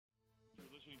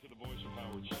listening to the voice of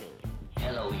Howard Stern.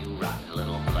 Hello, you rotten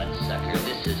little bloodsucker.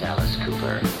 This is Alice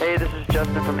Cooper. Hey, this is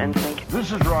Justin from NSYNC.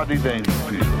 This is Rodney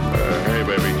Dangerfield. Hey,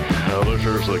 baby. This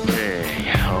is the king.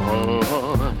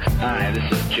 Hi,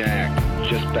 this is Jack.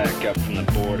 Just back up from the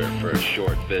border for a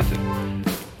short visit.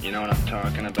 You know what I'm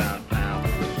talking about, pal?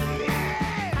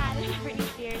 Hi, this is Britney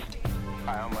Spears.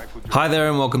 Hi there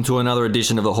and welcome to another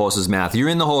edition of The Horse's Mouth. You're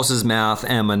in The Horse's Mouth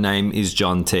and my name is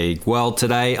John Teague. Well,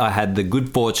 today I had the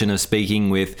good fortune of speaking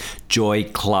with Joy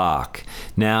Clark.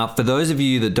 Now, for those of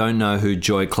you that don't know who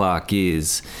Joy Clark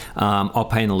is, I'll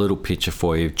paint a little picture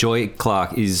for you. Joy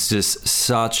Clark is just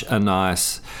such a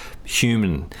nice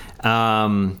human.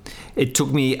 It took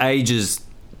me ages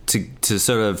to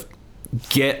sort of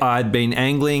I'd been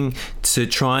angling to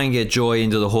try and get Joy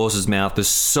into The Horse's Mouth for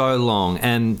so long,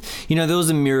 and you know there was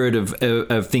a myriad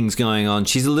of things going on.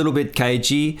 She's a little bit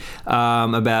cagey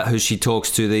about who she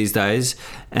talks to these days,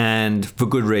 and for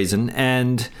good reason.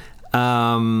 And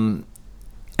then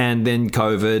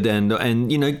COVID, and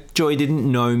you know Joy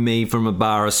didn't know me from a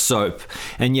bar of soap,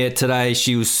 and yet today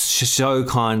she was so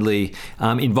kindly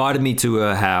invited me to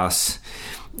her house.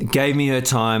 Gave me her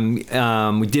time.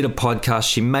 We did a podcast.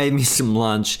 She made me some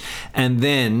lunch, and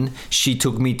then she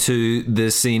took me to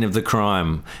the scene of the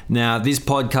crime. Now, this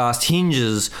podcast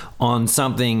hinges on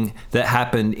something that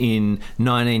happened in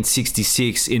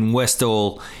 1966 in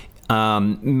Westall,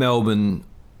 Melbourne,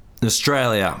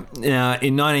 Australia. Now,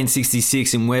 in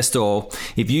 1966 in Westall,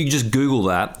 if you just Google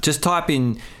that, just type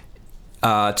in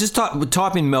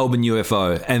Melbourne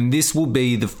UFO, and this will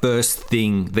be the first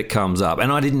thing that comes up.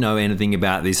 And I didn't know anything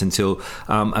about this until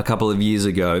a couple of years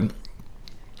ago.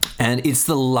 And it's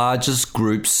the largest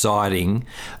group sighting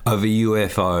of a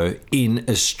UFO in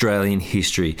Australian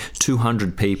history.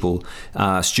 200 people,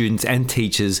 students and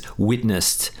teachers,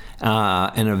 witnessed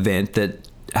an event that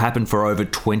happened for over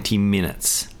 20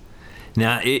 minutes.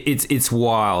 Now, it's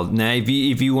wild. Now, if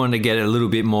you want to get a little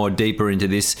bit more deeper into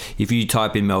this, if you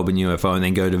type in Melbourne UFO and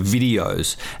then go to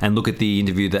videos and look at the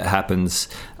interview that happens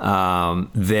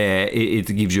there,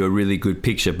 it gives you a really good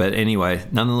picture. But anyway,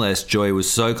 nonetheless, Joy was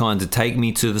so kind to take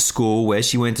me to the school where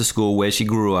she went to school, where she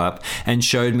grew up, and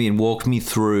showed me and walked me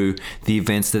through the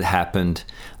events that happened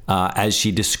as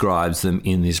she describes them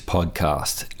in this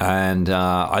podcast. And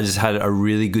I just had a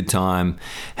really good time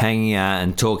hanging out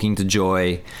and talking to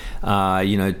Joy.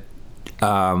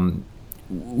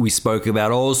 We spoke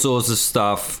about all sorts of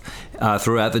stuff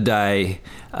throughout the day,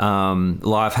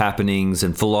 life happenings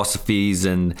and philosophies,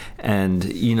 and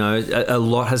you know, a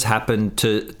lot has happened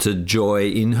to Joy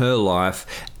in her life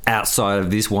outside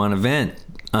of this one event.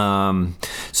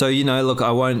 So, you know, look,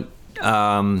 I won't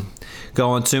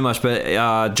go on too much,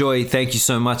 but Joy, thank you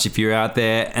so much if you're out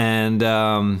there, and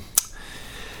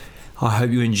I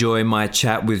hope you enjoy my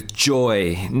chat with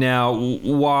Joy. Now,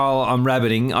 while I'm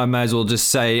rabbiting, I may as well just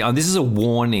say this is a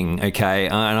warning, okay?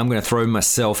 And I'm going to throw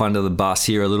myself under the bus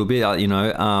here a little bit.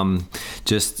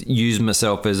 Just use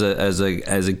myself as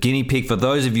a guinea pig for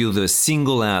those of you that are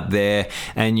single out there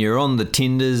and you're on the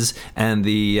Tinders and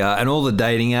and all the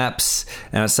dating apps.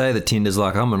 And I say the Tinders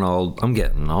like I'm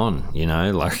getting on, you know,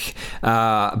 like.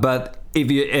 But if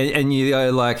you and you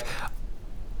go like.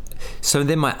 So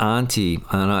then my auntie,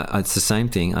 and it's the same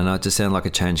thing, and I just sound like I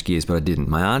changed gears, but I didn't.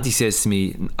 My auntie says to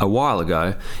me a while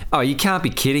ago, "Oh, you can't be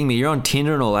kidding me. You're on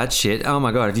Tinder and all that shit. Oh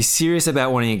my God, if you're serious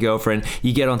about wanting a girlfriend,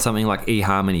 you get on something like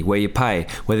eHarmony, where you pay,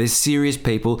 where there's serious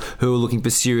people who are looking for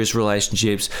serious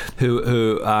relationships,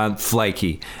 who aren't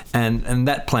flaky." And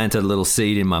that planted a little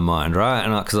seed in my mind, right?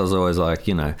 And because I was always like,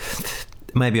 you know,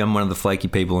 maybe I'm one of the flaky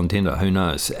people on Tinder. Who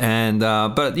knows? And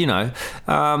but you know,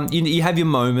 you have your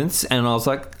moments, and I was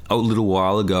like, a little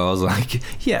while ago, I was like,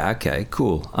 yeah, okay,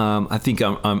 cool. I think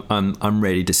I'm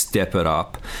ready to step it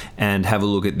up and have a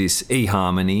look at this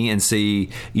eHarmony and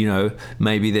see, you know,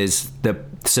 maybe there's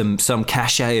some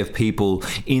cachet of people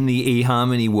in the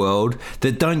eHarmony world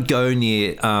that don't go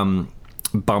near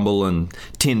Bumble and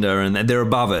Tinder, and they're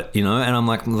above it, you know. And I'm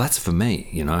like, well, that's for me,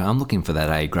 you know. I'm looking for that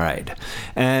A grade,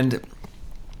 and.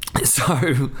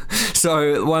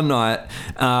 So one night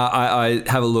I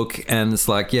have a look, and it's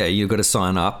like, yeah, you've got to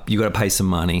sign up, you've got to pay some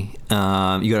money, you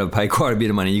got to pay quite a bit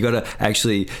of money, you got to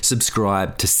actually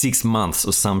subscribe to 6 months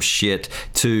or some shit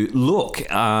to look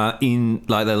in,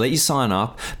 like they let you sign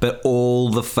up, but all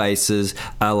the faces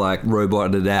are like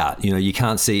roboted out, you know, you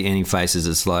can't see any faces.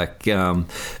 It's like to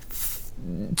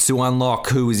unlock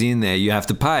who was in there you have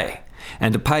to pay,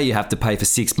 and to pay you have to pay for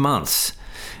 6 months.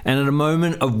 And at a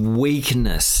moment of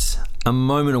weakness, I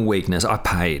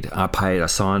paid, I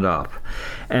signed up.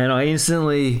 And I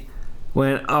instantly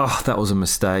went, oh, that was a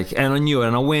mistake. And I knew it.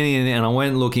 And I went in and I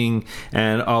went looking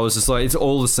and I was just like, it's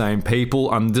all the same people.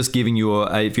 I'm just giving you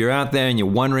if you're out there and you're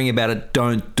wondering about it,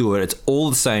 don't do it. It's all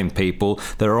the same people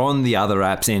that are on the other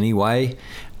apps anyway.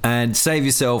 And save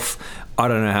yourself, I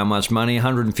don't know how much money,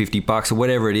 $150 or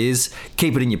whatever it is.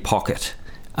 Keep it in your pocket.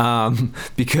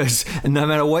 Because no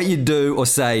matter what you do or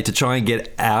say to try and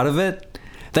get out of it,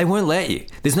 they won't let you.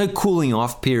 There's no cooling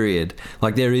off period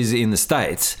like there is in the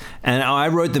States. And I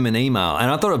wrote them an email, and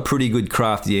I thought a pretty good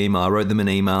crafty email. I wrote them an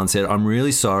email and said, I'm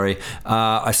really sorry.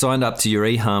 I signed up to your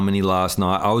eHarmony last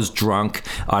night. I was drunk.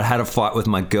 I had a fight with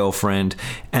my girlfriend,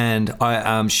 and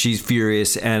she's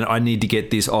furious, and I need to get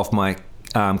this off my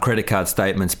credit card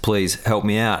statements. Please help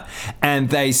me out. And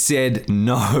they said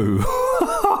no.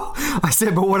 I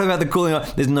said, but what about the cooling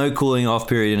off? There's no cooling off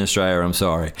period in Australia, I'm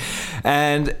sorry.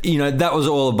 And, that was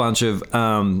all a bunch of,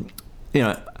 I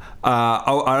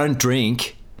don't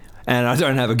drink and I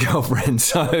don't have a girlfriend.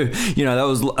 So, I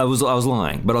was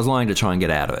lying, but I was lying to try and get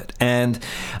out of it. And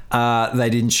they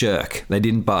didn't shirk. They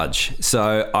didn't budge.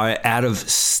 So out of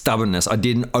stubbornness, I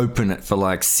didn't open it for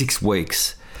like 6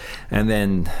 weeks. And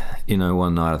then,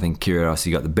 one night I think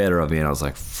curiosity got the better of me and I was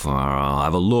like, I'll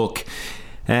have a look.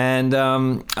 And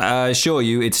I assure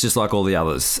you, it's just like all the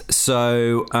others.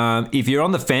 So if you're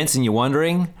on the fence and you're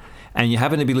wondering and you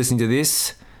happen to be listening to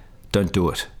this, don't do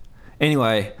it.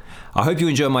 Anyway, I hope you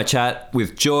enjoyed my chat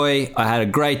with Joy. I had a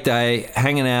great day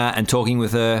hanging out and talking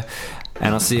with her,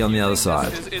 and I'll see you on the other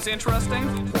side. Is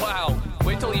interesting? Wow.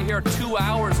 Wait till you hear 2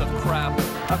 hours of crap.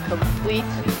 A complete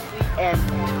and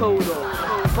total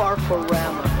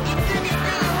farforama.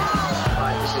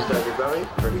 Hi, this is David Bowie.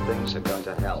 Pretty things are going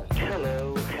to hell.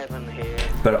 Hello, Heaven here.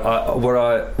 But what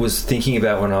I was thinking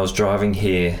about when I was driving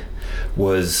here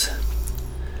was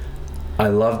I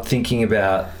loved thinking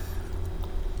about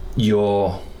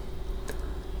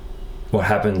what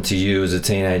happened to you as a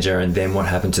teenager and then what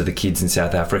happened to the kids in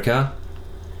South Africa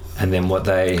and then what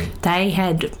they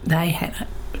had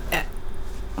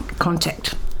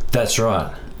contact. That's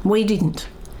right. We didn't.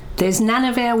 There's none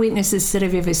of our witnesses that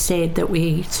have ever said that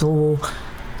we saw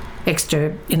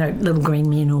extra, little green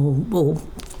men or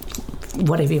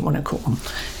whatever you want to call them.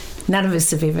 None of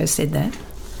us have ever said that.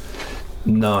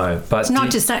 No, but... It's not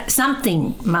just that.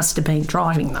 Something must have been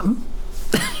driving them.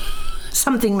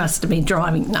 Something must have been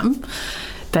driving them.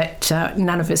 But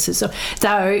none of us has...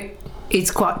 Though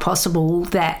it's quite possible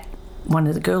that one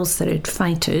of the girls that had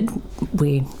fainted,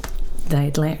 where they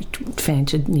had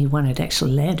fainted, and the one had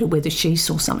actually landed, whether she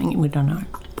saw something, we don't know,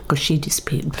 because she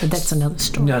disappeared. But that's another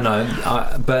story.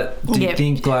 No. But do you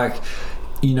think,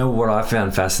 what I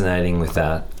found fascinating with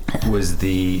that was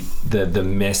the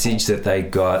message that they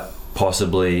got,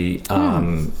 possibly,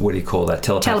 what do you call that,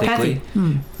 telepathically?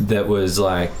 That was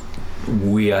like,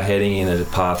 we are heading in a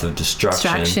path of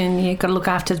destruction. You've got to look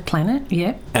after the planet,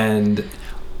 yeah. And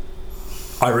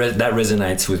that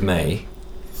resonates with me.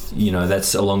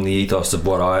 That's along the ethos of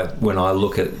when I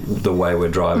look at the way we're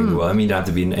driving the world. I mean, you don't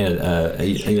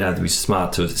have to be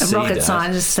smart to see that. A rocket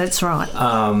scientist, that's right.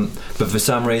 But for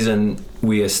some reason,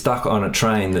 we are stuck on a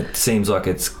train that seems like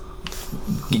it's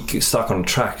stuck on a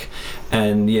track,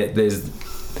 and yet there's.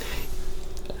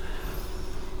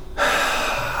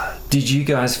 Did you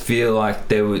guys feel like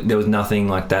there was nothing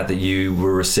like that you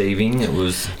were receiving? It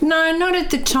was... No, not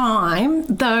at the time,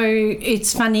 though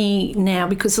it's funny now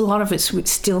because a lot of us would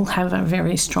still have a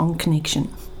very strong connection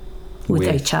with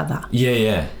each other.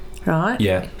 Yeah. Right?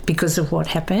 Yeah. Because of what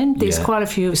happened. There's quite a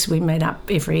few of us, we meet up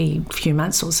every few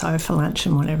months or so for lunch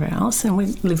and whatever else, and we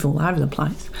live all over the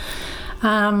place.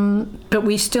 But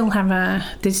we still have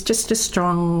there's just a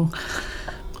strong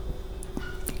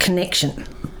connection.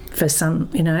 For some,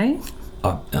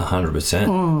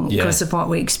 100%. Because of what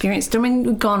we experienced. I mean,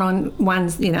 we've gone on one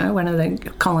of the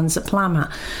Collins a plumber.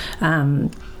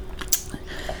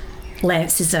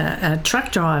 Lance is a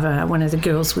truck driver. One of the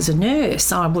girls was a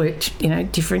nurse. I worked,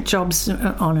 different jobs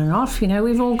on and off.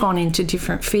 We've all gone into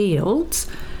different fields,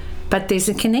 but there's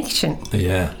a connection.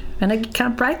 Yeah. And you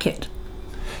can't break it.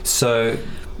 So,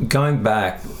 going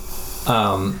back...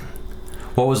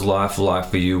 what was life like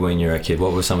for you when you were a kid?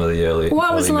 What were some of the early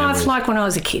What was life memories? like when I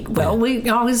was a kid? Well,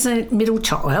 I was a middle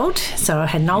child, so I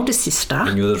had an older sister.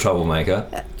 And you were the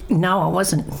troublemaker? No, I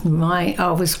wasn't.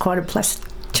 I was quite a placid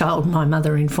child, my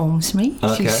mother informs me.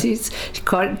 Okay. She's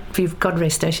quite, God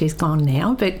rest her, she's gone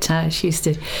now, but she used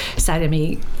to say to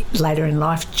me later in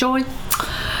life, Joy,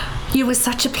 you were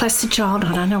such a placid child,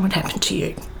 I don't know what happened to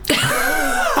you.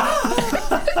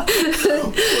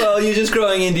 Well, you're just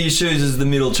growing into your shoes as the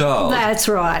middle child. That's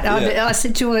right. Yeah. I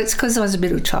said to her, it's because I was a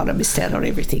middle child, I missed out on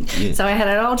everything. Yeah. So I had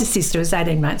an older sister who was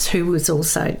 18 months who was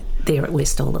also there at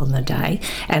Westall on the day.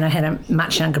 And I had a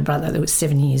much younger brother. There was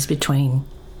 7 years between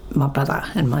my brother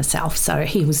and myself, so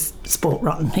he was sport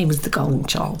rotten. He was the golden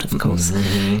child, of course.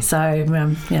 So,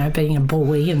 being a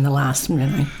boy and the last,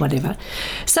 whatever.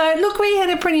 So, look, we had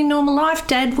a pretty normal life.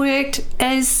 Dad worked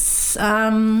as...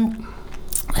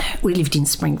 we lived in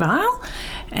Springvale,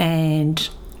 and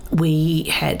we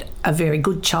had a very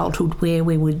good childhood where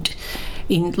we would...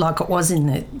 like it was in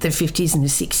the 50s and the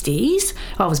 60s.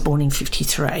 I was born in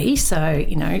 53, so,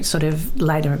 sort of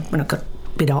later when I got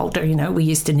bit older, we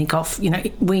used to nick off,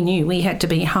 we knew we had to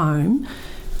be home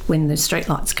when the street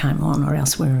lights came on or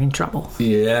else we were in trouble.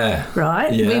 Yeah.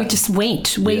 Right? Yeah. We just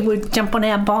went. We would jump on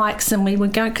our bikes and we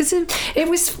would go, because it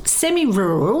was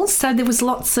semi-rural, so there was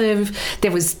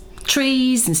there was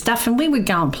trees and stuff, and we would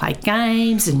go and play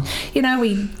games, and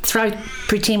we'd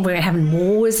pretend we were having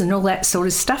wars and all that sort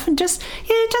of stuff, and just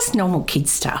normal kid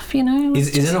stuff,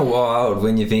 Isn't it wild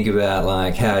when you think about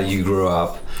like how you grew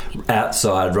up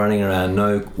outside running around,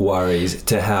 no worries,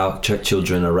 to how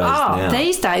children are raised now?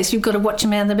 These days you've got to watch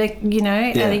them out the back,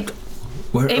 and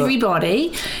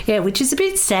everybody, which is a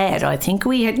bit sad, I think.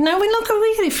 We had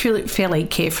a fairly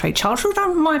carefree childhood.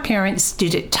 My parents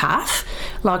did it tough,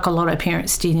 like a lot of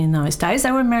parents did in those days.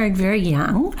 They were married very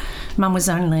young. Mum was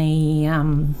only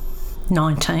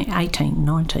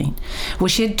 19. Well,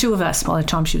 she had two of us by the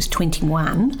time she was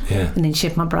 21, and then she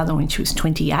had my brother when she was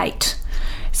 28.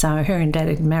 So her and Dad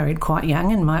had married quite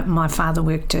young, and my father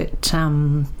worked at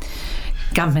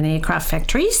government aircraft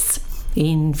factories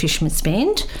in Fisherman's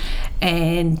Bend,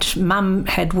 and Mum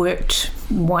had worked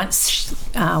once.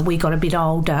 We got a bit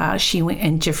older. She went,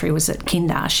 and Jeffrey was at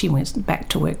kinder. She went back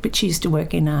to work, but she used to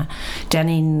work down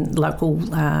in local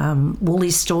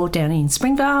Woolies store down in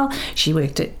Springvale. She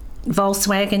worked at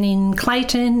Volkswagen in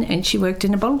Clayton, and she worked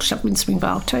in a bottle shop in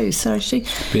Springvale too. So she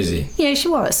busy. Yeah, she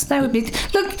was. They were busy.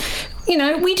 Look,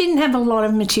 we didn't have a lot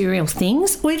of material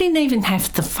things. We didn't even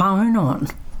have the phone on.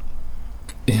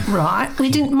 Yeah. Right? We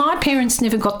didn't. My parents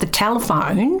never got the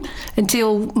telephone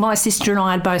until my sister and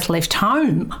I had both left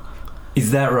home. Is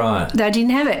that right? They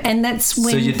didn't have it, and that's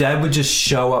when. So your dad would just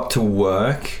show up to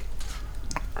work,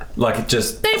 like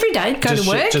just every day, go to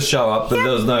work, just show up. But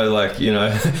there was no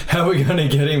how are we going to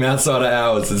get him outside of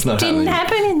hours? It's not. Didn't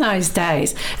happen in those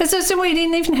days. So we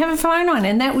didn't even have a phone on,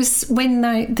 and that was when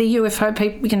the UFO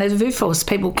people, the VForce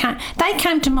people came. They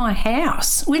came to my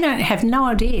house. We don't have no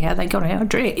idea how they got our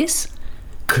address.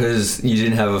 Because you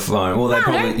didn't have a phone. Well, they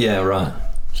probably... Yeah, right.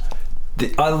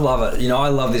 I love it. I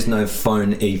love this no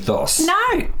phone ethos.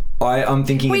 No. I'm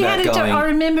thinking about going... I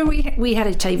remember we had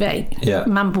a TV. Yeah.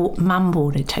 Mum bought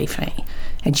a TV,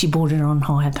 and she bought it on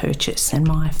hire purchase, and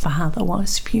my father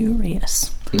was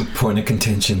furious. Point of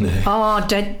contention there. Oh,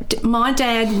 my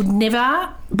dad would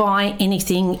never buy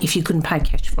anything if you couldn't pay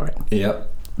cash for it. Yep.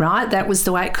 Right? That was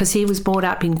the way... Because he was brought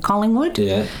up in Collingwood.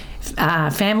 Yeah.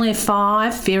 Family of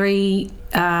 5, very...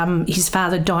 his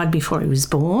father died before he was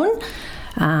born.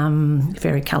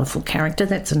 Very colourful character.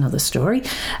 That's another story.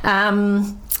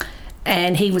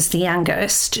 And he was the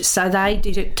youngest, so they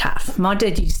did it tough. My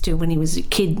dad used to, when he was a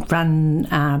kid, run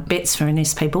bets for an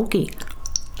SP bookie.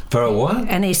 For a what?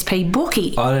 An SP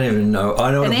bookie. I don't even know.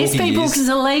 I know what a bookie is. An SP bookie is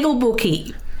a legal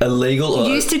bookie. Illegal?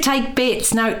 Used to take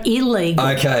bets, no, illegal.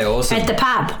 Okay, awesome. At the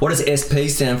pub. What does SP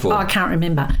stand for? Oh, I can't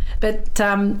remember. But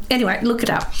anyway, look it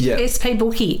up. Yeah. SP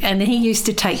Bookie. And he used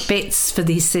to take bets for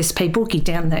this SP Bookie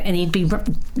down there, and he'd be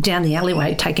down the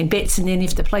alleyway taking bets, and then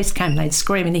if the police came, they'd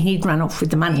scream, and then he'd run off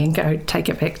with the money and go take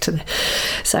it back to the...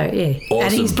 So, yeah. Awesome.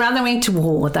 And his brother went to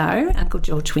war, though. Uncle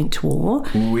George went to war.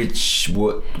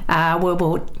 What? World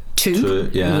War II.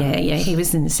 Yeah. Yeah, he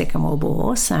was in the Second World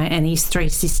War. So, and his 3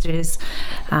 sisters...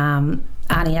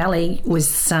 Auntie Ali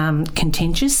was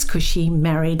contentious because she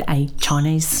married a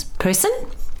Chinese person,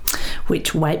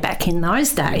 which way back in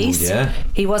those days,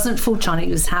 he wasn't full Chinese,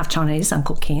 he was half Chinese,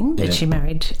 Uncle Ken, but she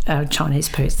married a Chinese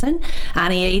person.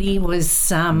 Auntie Edie was...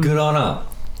 Good on her.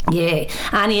 Yeah,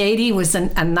 Auntie Edie was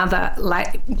another,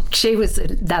 she was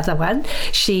another one.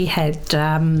 She had...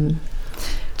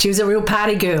 she was a real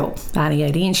party girl, Auntie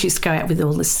Edie, and she used to go out with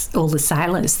all the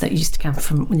sailors that used to come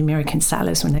from the American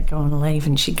sailors when they'd go on leave,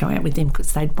 and she'd go out with them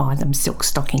because they'd buy them silk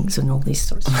stockings and all this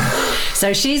sort of stuff.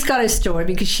 So she's got a story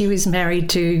because she was married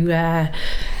to a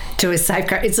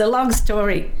safeguard. It's a long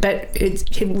story, but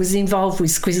it was involved with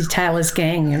Squizzy Taylor's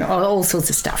gang and all sorts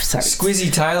of stuff. So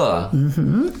Squizzy Taylor?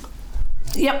 Mm-hmm.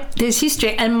 Yep, there's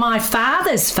history. And my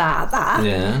father's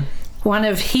father, one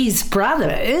of his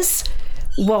brothers,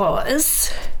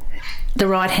 was the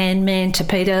right-hand man to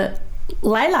Peter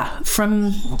Lalor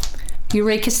from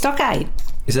Eureka Stockade.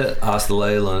 Is that Ask the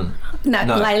Leyland? No,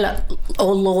 Layla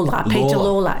or Lawler, Peter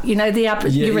Lawler. You know, the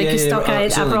Eureka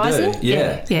Stockade uprising?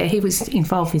 Yeah, he was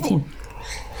involved with him.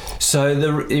 So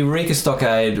the Eureka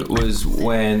Stockade was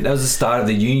that was the start of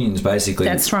the unions, basically.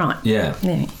 That's right. Yeah.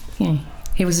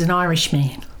 He was an Irish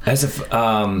man. As if,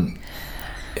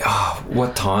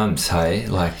 what times, hey?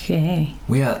 Like,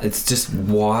 it's just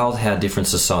wild how different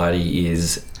society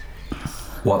is,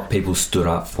 what people stood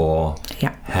up for,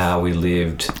 how we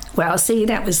lived. Well, see,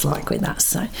 that was like with us.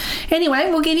 So, anyway,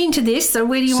 we'll get into this. So,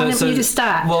 where do you want me to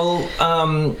start? Well,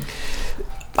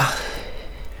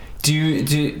 do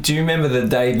you remember the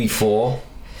day before?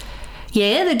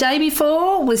 Yeah, the day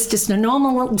before was just a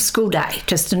normal little school day.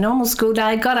 Just a normal school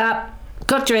day. Got up,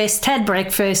 got dressed, had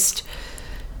breakfast.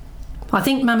 I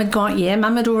think Mum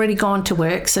had already gone to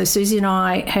work. So Susie and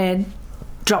I had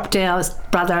dropped our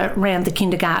brother around the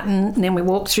kindergarten, and then we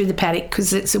walked through the paddock,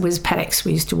 because it was paddocks.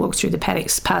 We used to walk through the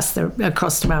paddocks across the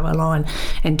railway line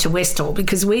and to Westall,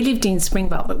 because we lived in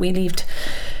Springvale, but we lived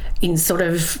in sort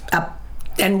of up.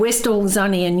 And Westall was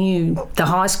only the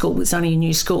high school was only a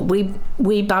new school. We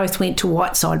both went to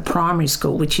Whiteside Primary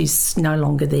School, which is no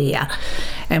longer there,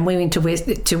 and we went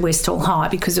to Westall High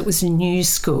because it was a new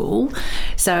school.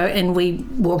 So, and we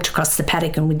walked across the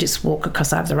paddock, and we just walked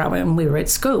across over the railway, and we were at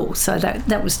school. So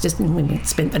that was just, and we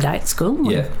spent the day at school.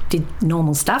 We did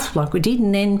normal stuff like we did,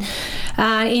 and then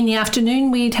in the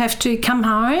afternoon we'd have to come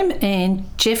home, and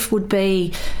Jeff would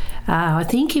be. I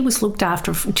think he was looked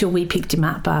after until we picked him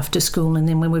up after school, and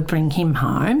then we would bring him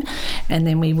home, and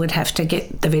then we would have to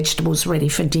get the vegetables ready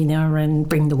for dinner and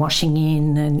bring the washing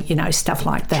in and, you know, stuff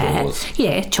like that. Chores.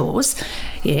 Yeah, chores.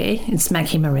 Yeah, and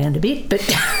smack him around a bit, but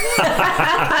no,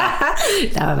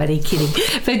 I'm only kidding.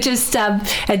 But just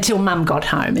until Mum got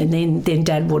home, and then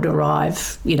Dad would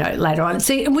arrive, you know, later on.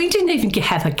 See, we didn't even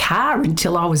have a car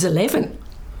until I was 11.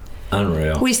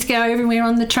 Unreal. We used to go everywhere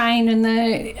on the train and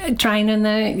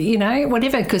the you know,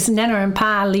 whatever, because Nana and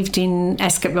Pa lived in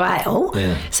Ascot Vale.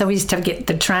 Yeah. So we used to get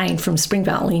the train from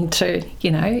Springvale into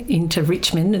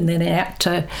Richmond, and then out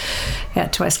to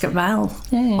Ascot Vale.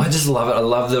 Yeah. I just love it. I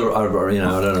love I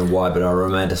don't know why, but I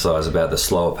romanticise about the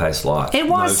slower paced life. It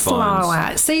was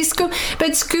slower. School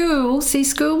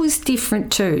was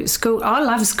different too. I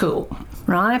love school.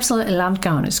 Right, I absolutely loved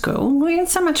going to school. We had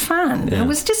so much fun. Yeah. It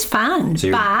was just fun. So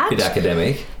you're a bit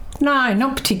academic? No,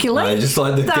 not particularly. No, just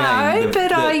like the game. But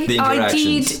the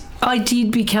I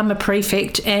did become a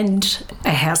prefect and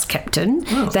a house captain.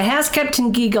 Oh. The house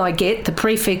captain gig I get, the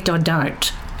prefect I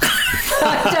don't.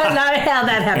 I don't know how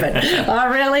that happened. I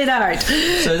really don't.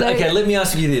 So, okay, let me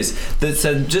ask you this.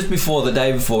 So just before, the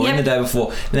day before, and the day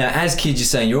before, now, as kids, you're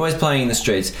saying you're always playing in the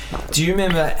streets. Do you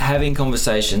remember having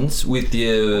conversations with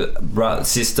your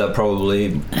sister,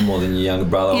 probably more than your younger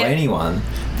brother, or anyone,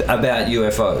 about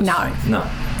UFOs? No.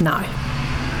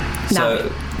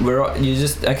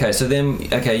 So then,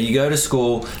 you go to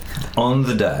school on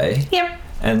the day. Yep.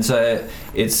 And so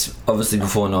it's obviously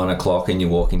before 9 o'clock and you're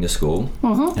walking to school.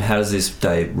 Mm-hmm. How does this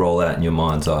day roll out in your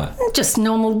mind's eye? Just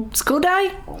normal school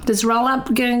day. Just roll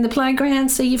up, go in the playground,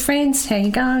 see your friends, how you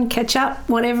going, catch up,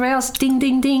 whatever else, ding,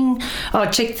 ding, ding. Oh,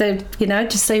 check to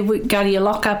see, go to your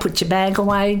locker, put your bag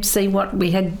away, see what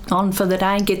we had on for the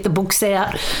day, get the books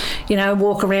out,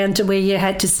 walk around to where you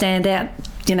had to stand out,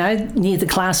 near the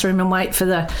classroom and wait for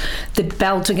the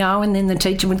bell to go, and then the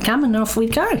teacher would come and off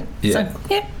we'd go. Yeah. So,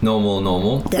 yeah.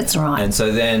 Normal. That's right. And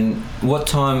so then what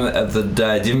time of the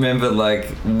day, do you remember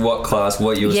what class,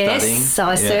 what you were studying? Yes,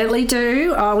 I certainly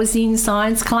do. I was in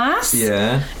science class.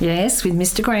 Yeah. Yes, with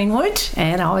Mr. Greenwood,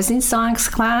 and I was in science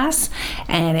class,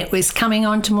 and it was coming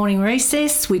on to morning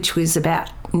recess, which was about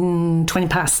 20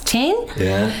 past 10.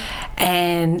 Yeah.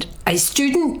 And a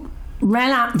student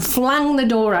ran up and flung the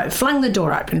door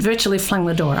open, virtually flung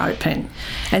the door open,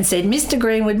 and said, Mr.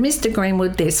 Greenwood,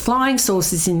 there's flying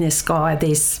saucers in the sky,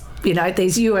 there's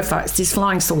UFOs, there's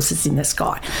flying saucers in the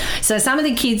sky. So some of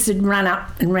the kids had run up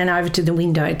and ran over to the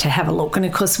window to have a look, and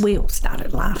of course we all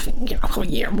started laughing, oh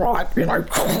yeah, right,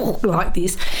 like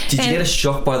this. Did you get a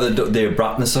shock by the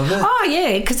abruptness of it? Oh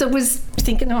yeah, because it was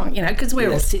thinking, because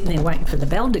we're all sitting there waiting for the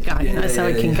bell to go, so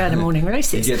we can go to morning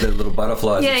recess. You get the little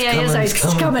butterflies.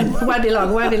 It's coming. Won't be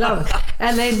long.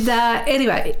 And then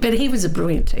anyway, but he was a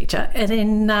brilliant teacher. And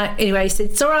then anyway, he said,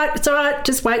 it's all right,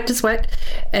 just wait.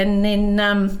 And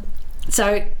then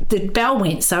so the bell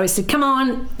went, so he said, come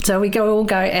on. So we all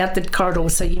go out the corridor,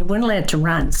 so you weren't allowed to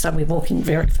run, so we're walking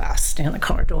very fast down the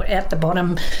corridor, out the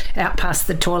bottom, out past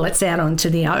the toilets, out onto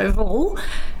the oval.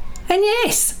 And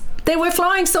yes, there were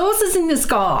flying saucers in the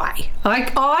sky.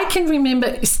 I can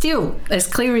remember still as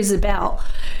clear as a bell,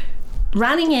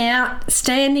 running out,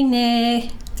 standing there,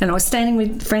 and I was standing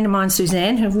with a friend of mine,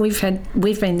 Suzanne, who we've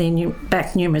been there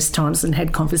back numerous times and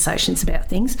had conversations about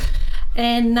things,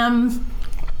 and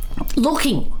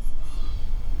looking.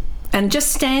 And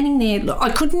just standing there, I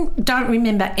don't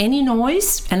remember any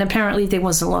noise, and apparently there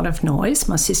was a lot of noise.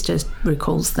 My sister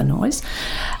recalls the noise.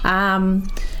 And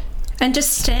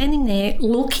just standing there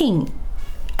looking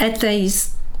at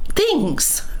these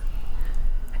things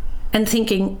and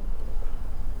thinking,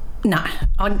 no,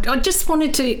 I just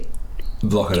wanted to...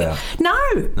 Block it out. No,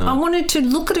 I wanted to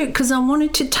look at it because I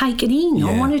wanted to take it in. Yeah.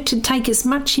 I wanted to take as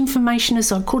much information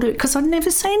as I could because I'd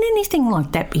never seen anything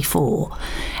like that before.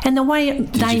 And the way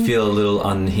Did you feel a little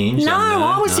unhinged? No,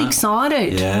 I was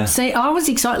excited. Yeah. See, I was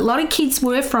excited. A lot of kids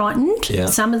were frightened. Yeah.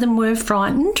 Some of them were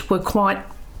frightened, were quite,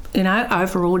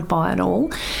 overawed by it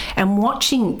all. And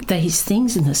watching these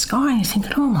things in the sky and you're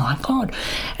thinking, oh my God.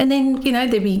 And then,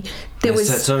 there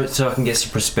was... So I can get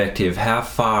some perspective. How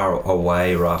far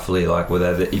away, roughly, like, were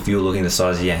they, if you were looking the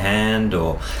size of your hand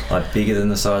or, like, bigger than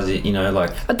the size of,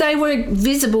 They were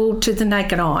visible to the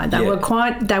naked eye.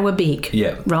 They were big.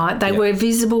 Yeah. Right? They were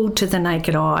visible to the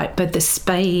naked eye, but the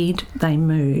speed they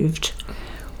moved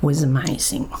was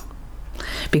amazing.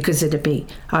 Because it'd be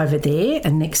over there,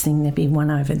 and next thing there'd be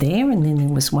one over there, and then there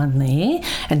was one there,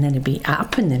 and then it'd be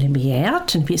up, and then it'd be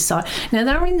out, and it'd be side. Now,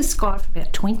 they were in the sky for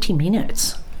about 20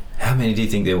 minutes. How many do you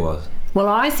think there was? Well,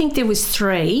 I think there was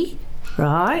 3,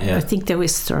 right? Yeah. I think there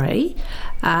was 3.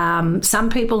 Some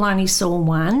people only saw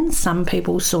 1. Some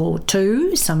people saw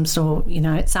 2. Some saw,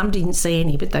 some didn't see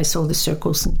any, but they saw the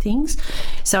circles and things.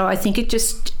 So I think it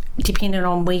just depended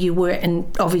on where you were, and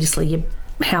obviously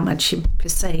how much you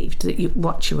perceived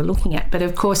what you were looking at. But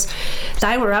of course,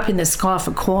 they were up in the sky for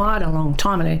quite a long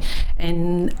time,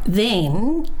 and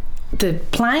then the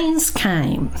planes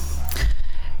came.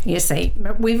 You see,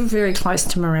 we were very close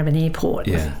to Moorabbin Airport.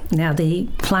 Yeah. Now the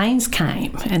planes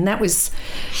came, and that was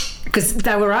because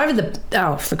they were over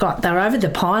they were over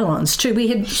the pylons too. We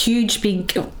had huge,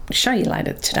 big. I'll show you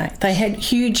later today. They had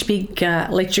huge, big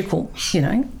electrical,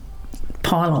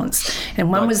 pylons,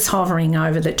 and one was hovering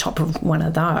over the top of one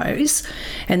of those,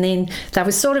 and then they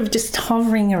were sort of just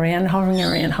hovering around,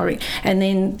 and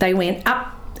then they went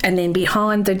up. And then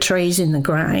behind the trees in the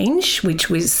Grange,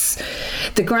 which was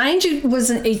the Grange,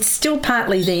 it's still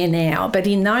partly there now, but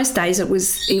in those days it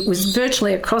was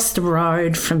virtually across the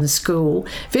road from the school.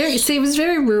 It was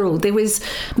very rural. There was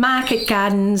market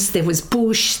gardens, there was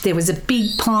bush, there was a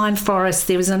big pine forest,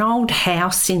 there was an old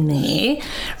house in there,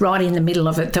 right in the middle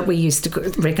of it, that we used to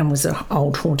reckon was an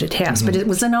old haunted house, but it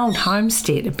was an old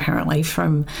homestead apparently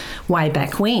from way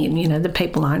back when. The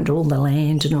people owned all the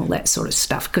land and all that sort of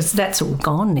stuff, because that's all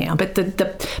gone now, but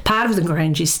the part of the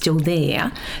Grange is still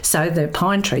there, so the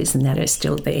pine trees and that are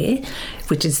still there,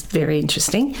 which is very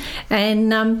interesting.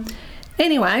 And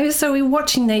anyway, so we were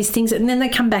watching these things, and then they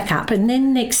come back up, and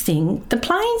then next thing the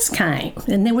planes came,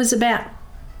 and there was about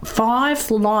 5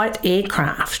 light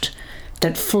aircraft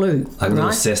that flew. Like little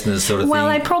Cessnas sort of thing? Well,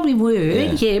 they probably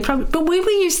were, probably. But we were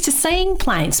used to seeing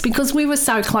planes because we were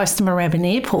so close to Moorabbin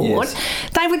Airport. Yes.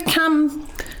 They would come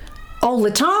all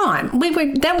the time.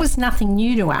 That was nothing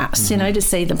new to us, to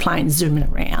see the planes zooming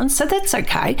around. So that's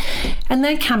okay. And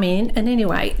they come in, and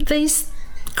anyway, these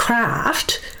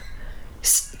craft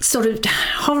sort of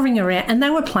hovering around, and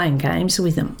they were playing games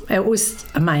with them. It was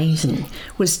amazing.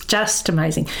 It was just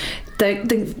amazing.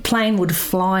 The plane would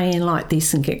fly in like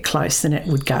this and get close, and it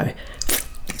would go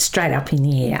straight up in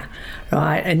the air,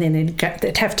 right? And then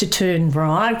they'd have to turn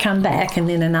right, come back, and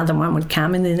then another one would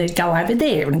come, and then they'd go over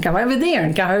there and go over there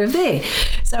and go over there.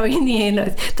 So in the end,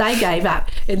 they gave up,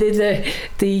 and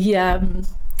then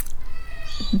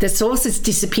the saucers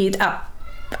disappeared up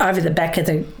over the back of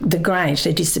the Grange.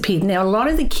 They disappeared. Now, a lot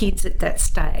of the kids at that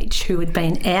stage who had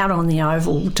been out on the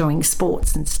oval doing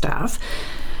sports and stuff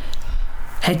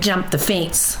had jumped the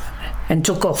fence and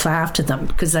took off after them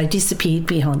because they disappeared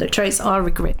behind the trees. I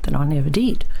regret that I never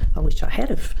did. I wish I had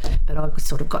have, but I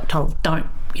sort of got told, don't,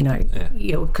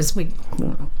 because we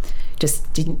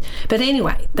just didn't. But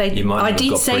anyway, you might have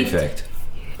got see. prefect.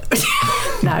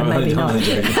 No, maybe not.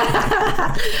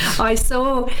 I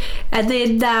saw, and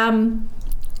then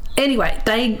anyway,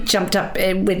 they jumped up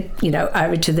and went,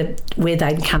 over to where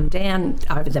they'd come down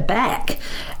over the back,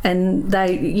 and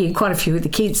quite a few of the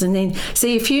kids. And then,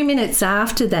 see, a few minutes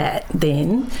after that,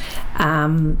 then,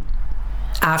 a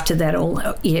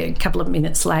couple of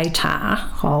minutes later,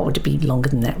 it'd be longer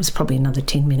than that, it was probably another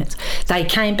 10 minutes, they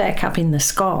came back up in the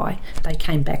sky. They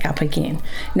came back up again.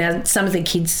 Now, some of the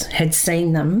kids had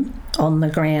seen them on the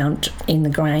ground in the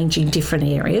Grange in different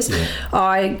areas. Yeah.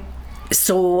 I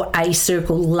saw a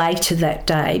circle later that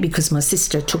day because my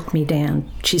sister took me down.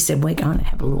 She said, we're going to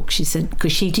have a look. She said,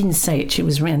 because she didn't see it. She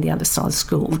was around the other side of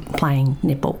school playing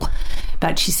netball.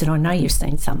 But she said, I know you've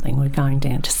seen something. We're going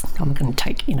down to, I'm going to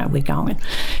take, we're going.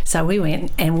 So we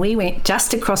went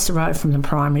just across the road from the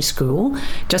primary school,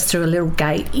 just through a little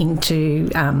gate into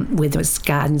where there was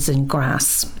gardens and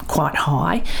grass quite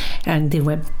high, and there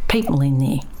were people in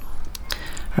there.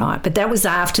 Right, but that was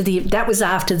after the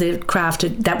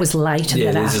craft. That was later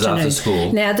that afternoon. Yeah, this is after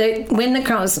school. Now, when the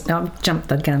craft, I've jumped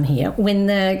the gun here. When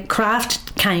the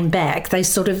craft came back, they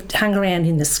sort of hung around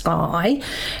in the sky,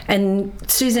 and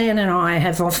Suzanne and I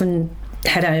have often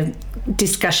had a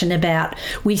discussion about.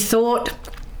 We thought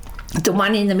the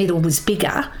one in the middle was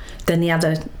bigger than the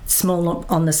other small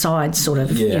on the side, sort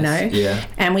of, Yeah.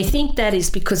 And we think that is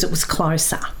because it was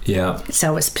closer. Yeah.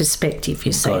 So it's perspective,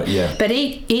 you see. Got it, yeah. But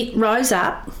it rose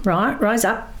up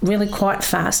really quite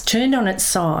fast, turned on its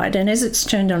side, and as it's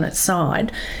turned on its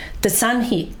side, the sun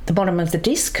hit the bottom of the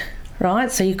disc,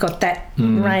 right? So you've got that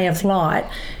ray of light,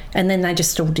 and then they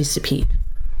just all disappeared.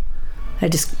 They're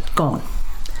just gone.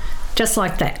 Just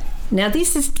like that. Now,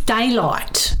 this is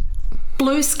daylight.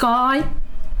 Blue sky,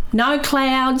 no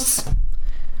clouds.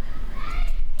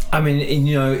 I mean,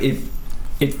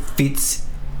 it fits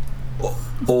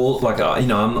all, like,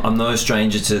 I'm no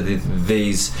stranger to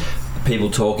these people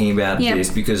talking about this,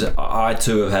 because I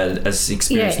too have had an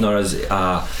experience not as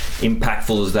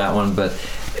impactful as that one, but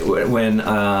when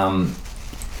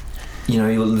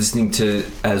you're listening to,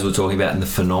 as we're talking about in the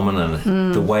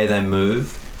phenomenon, the way they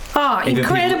move. Oh,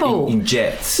 incredible. In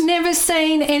jets. Never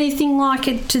seen anything like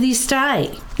it to this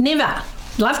day. Never.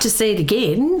 Love to see it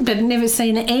again, but never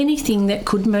seen anything that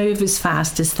could move as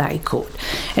fast as they could.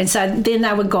 And so then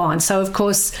they were gone. So, of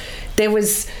course, there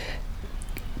was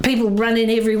people running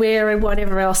everywhere and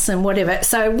whatever else and whatever.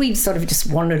 So we sort of just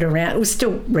wandered around. It was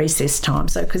still recess time,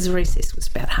 so because the recess was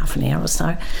about half an hour or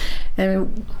so.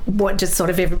 And just sort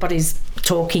of everybody's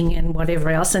talking and whatever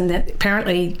else. And that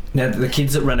apparently... Now, the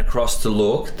kids that ran across to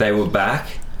look, they were back?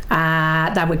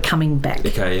 They were coming back.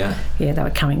 Okay, yeah. Yeah, they were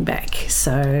coming back.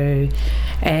 So,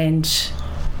 and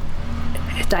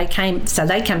they came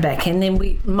back, and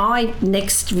then my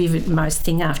next vivid most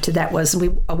thing after that was we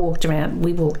walked around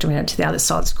to the other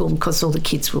side of school because all the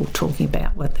kids were all talking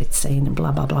about what they'd seen and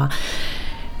blah, blah, blah.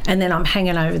 And then I'm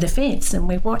hanging over the fence and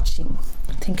we're watching,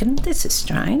 thinking, this is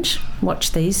strange.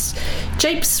 Watch these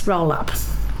Jeeps roll up.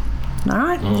 All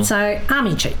right? So,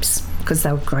 army Jeeps, because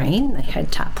they were green, they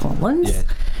had tarpaulins. Yeah.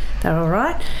 They were all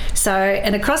right. So,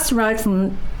 and across the road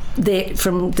from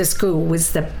the school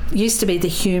used to be the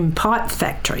Hume Pipe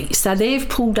Factory. So they've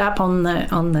pulled up on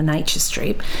the nature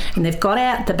strip, and they've got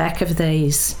out the back of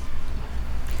these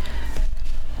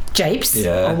Jeeps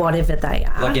or whatever they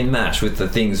are. Like in MASH with the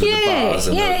things with the bars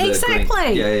and the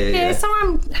exactly. Green. Yeah. So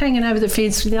I'm hanging over the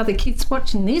fence with the other kids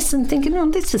watching this and thinking, oh,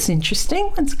 this is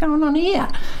interesting. What's going on here?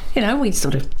 We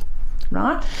sort of...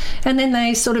 Right, and then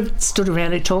they sort of stood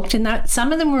around and talked, and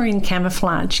some of them were in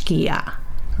camouflage gear,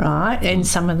 right, and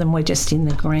some of them were just in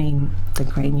the green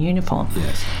uniform.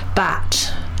 Yes.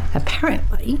 But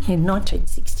apparently, in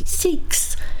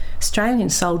 1966, Australian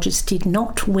soldiers did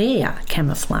not wear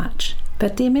camouflage,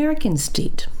 but the Americans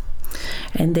did,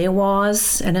 and there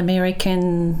was an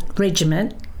American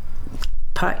regiment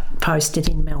posted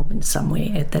in Melbourne somewhere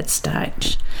at that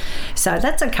stage. So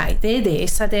that's okay. They're there,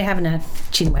 so they're having a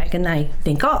chinwag and they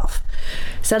think off.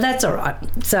 So that's all right.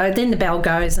 So then the bell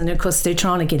goes, and of course they're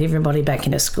trying to get everybody back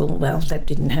into school. Well, that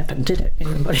didn't happen, did it?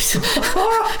 Everybody's,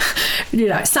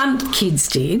 some kids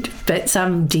did, but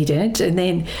some didn't. And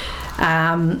then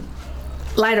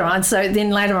later on,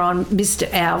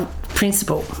 our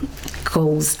principal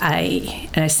calls an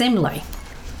assembly.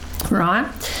 Right?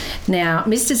 Now,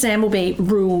 Mr. Zambleby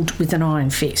ruled with an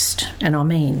iron fist, and I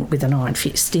mean with an iron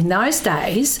fist. In those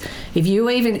days, if you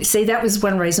even... See, that was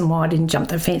one reason why I didn't jump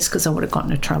the fence, because I would have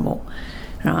gotten into trouble.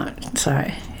 Right, so,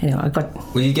 anyway, I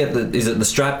got... Will you get is it the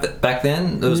strap back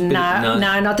then? No,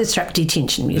 not the strap,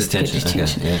 detention. Detention, okay,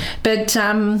 yeah. But...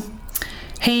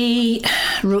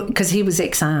 because he was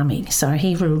ex-army, so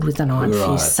he ruled with an iron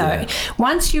fist. So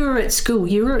once you were at school,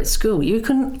 You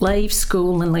couldn't leave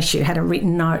school unless you had a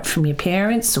written note from your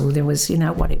parents or there was,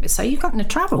 whatever. So you got into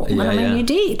trouble. You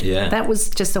did. Yeah. That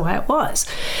was just the way it was.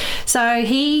 So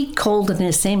he called an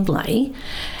assembly,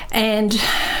 and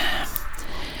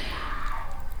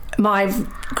my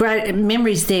great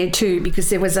memories there too,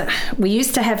 because we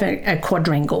used to have a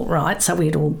quadrangle, right? So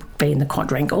we'd all be in the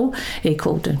quadrangle. He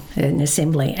called an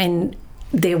assembly, and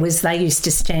they used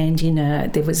to stand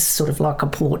there was sort of like a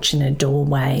porch and a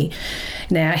doorway.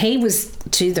 Now he was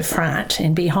to the front,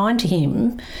 and behind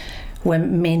him were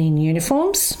men in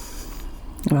uniforms,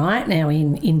 right, now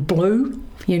in blue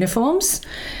uniforms.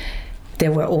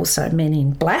 There were also men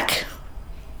in black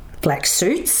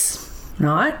suits,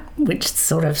 right, which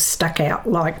sort of stuck out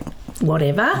like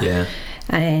whatever. Yeah.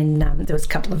 And there was a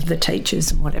couple of the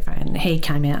teachers and whatever, and he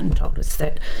came out and told us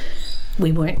that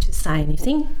we weren't to say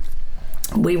anything.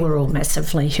 We were all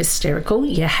massively hysterical.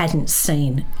 You hadn't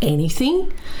seen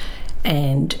anything.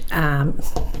 And,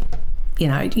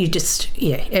 you just,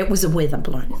 it was a weather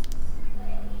balloon.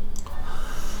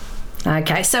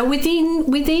 Okay, so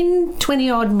within 20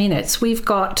 odd minutes, we've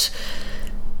got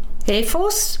Air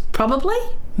Force, probably,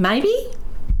 maybe,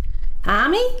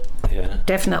 Army,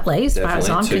 definitely, as far as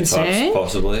I'm Two concerned. types,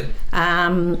 possibly.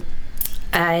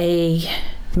 A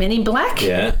Men in Black,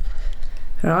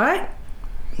 right,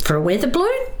 for a weather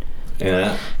balloon.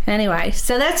 Yeah. Anyway,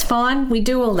 so that's fine. We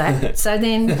do all that. So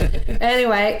then,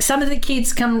 anyway, some of the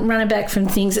kids come running back from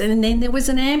things, and then there was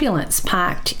an ambulance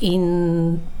parked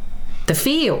in the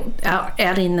field out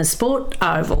in the sport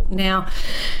oval. Now,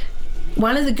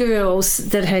 one of the girls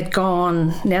that had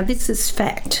gone, now this is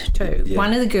fact too,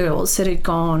 one of the girls that had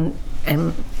gone,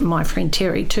 and my friend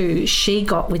Terry too, she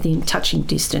got within touching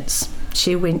distance.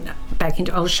 She went back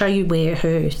into, I'll show you where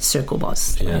her circle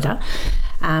was later.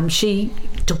 She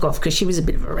took off because she was a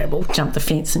bit of a rebel, jumped the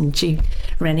fence, and she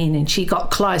ran in and she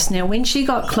got close. Now, when she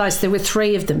got close, there were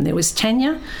three of them. There was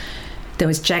Tanya, there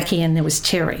was Jackie, and there was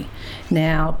Terry.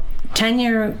 Now,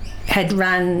 Tanya had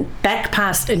run back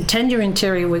past, and Tanya and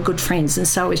Terry were good friends, and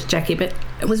so was Jackie. But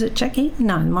was it Jackie?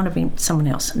 No, it might have been someone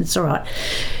else. It's all right.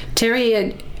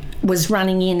 Terry was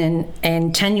running in,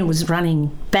 and Tanya was running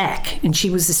back, and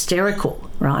she was hysterical,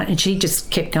 right? And she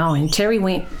just kept going. Terry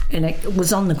went, and it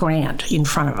was on the ground in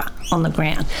front of her, on the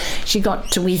ground. She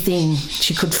got to within,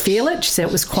 she could feel it. She said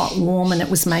it was quite warm and it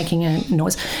was making a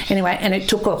noise. Anyway, and it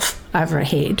took off over her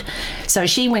head. So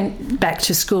she went back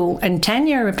to school, and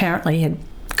Tanya apparently had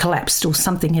collapsed or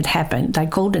something had happened. They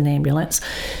called an ambulance.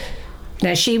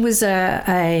 Now, she was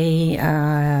a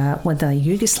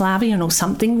Yugoslavian or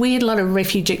something. We had a lot of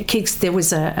refugee kids. There was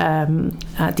the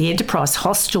Enterprise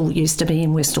Hostel used to be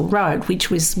in Westall Road, which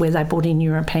was where they brought in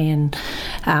European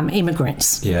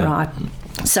immigrants, right?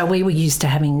 So we were used to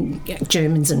having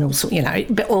Germans and also,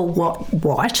 but all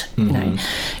white,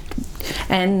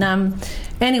 And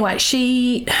anyway,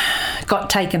 she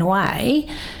got taken away,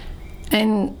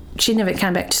 and she never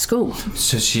came back to school.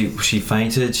 So she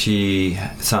fainted. Something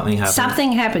happened.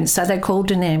 Something happened. So they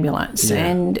called an ambulance,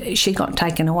 and she got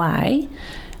taken away,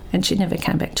 and she never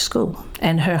came back to school.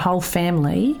 And her whole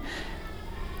family.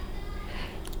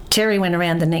 Terry went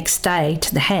around the next day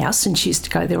to the house, and she used to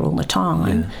go there all the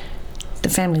time. The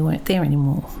family weren't there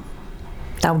anymore.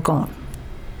 They were gone.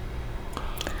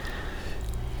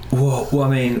 Well, I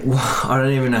mean, I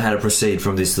don't even know how to proceed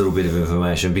from this little bit of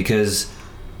information because.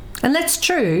 And that's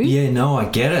true. Yeah, no, I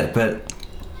get it, but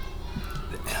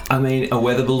I mean, a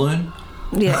weather balloon?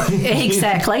 Yeah,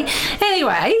 exactly.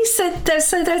 Anyway, so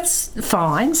that's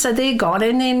fine. So they're gone,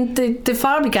 and then the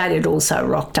fire brigade had also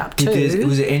rocked up too.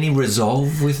 Was there any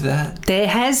resolve with that? There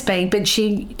has been, but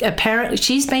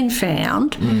she's been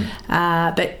found,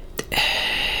 but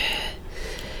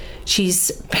she's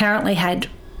apparently had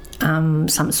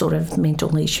some sort of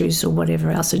mental issues or whatever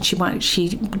else, and she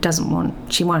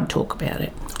won't talk about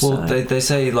it. Well, so. they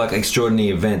say like extraordinary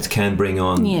events can bring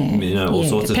on all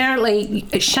sorts of. Apparently,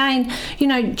 Shane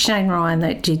Ryan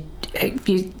that did.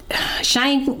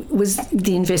 Shane was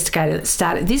the investigator that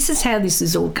started. This is how this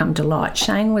has all come to light.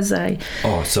 Shane was a.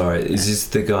 Oh, sorry. Is this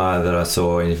the guy that I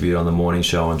saw interviewed on the morning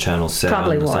show on Channel 7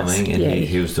 Probably or was, something? And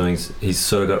he was doing. He's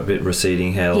sort of got a bit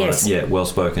receding hair. Yes. Well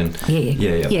spoken.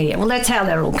 Yeah. Well, that's how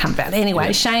they're all come about.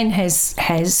 Anyway, Shane has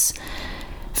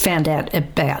found out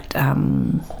about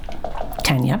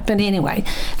Tanya, but anyway,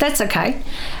 that's okay.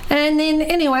 And then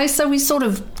anyway, so we sort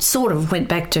of went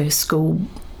back to school.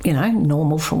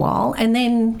 Normal for a while, and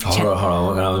then hold on.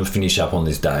 We're going to finish up on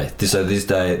this day. So this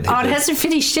day. It hasn't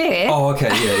finished yet. Oh, okay,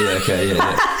 yeah.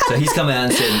 So he's come out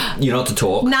and said you're not to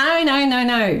talk. No.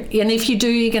 And if you do,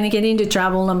 you're going to get into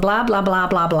trouble and blah blah blah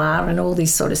blah blah and all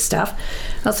this sort of stuff.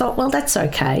 I thought, well, that's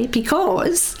okay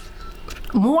because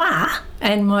moi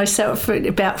and myself,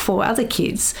 about 4 other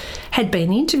kids, had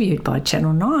been interviewed by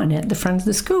Channel 9 at the front of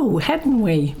the school, hadn't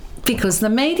we? Because the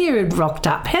media had rocked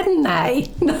up, hadn't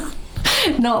they?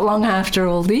 Not long after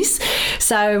all this.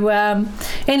 So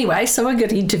anyway, so I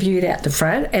got interviewed out the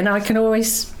front, and I can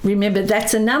always remember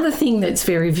that's another thing that's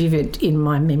very vivid in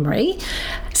my memory.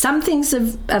 Some things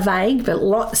are vague,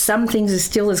 but some things are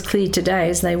still as clear today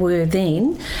as they were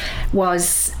then,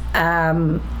 was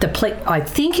I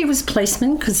think he was a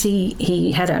policeman because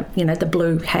he had the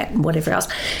blue hat and whatever else.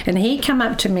 And he came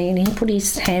up to me and he put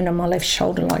his hand on my left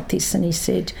shoulder like this and he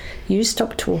said, "You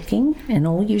stop talking, and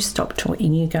all you stop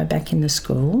talking, you go back into the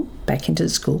school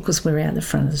because we're out the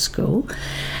front of the school."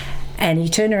 And he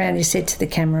turned around and he said to the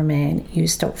cameraman, "You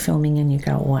stop filming and you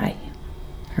go away."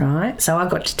 Right? So I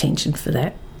got detention for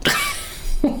that.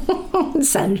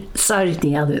 So did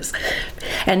the others.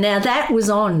 And now that was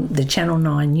on the Channel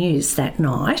 9 News that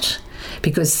night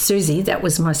because Susie, that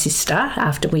was my sister,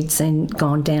 after we'd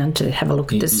gone down to have a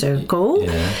look at the circle.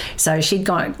 Yeah. So she'd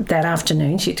gone that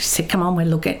afternoon, she said, "Come on, we'll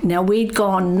look at..." Now we'd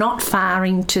gone not far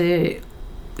into,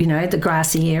 the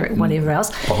grassy area, whatever else.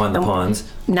 Behind the pines?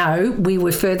 No, we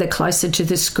were further closer to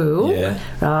the school. Yeah.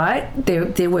 Right?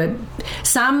 There were...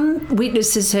 Some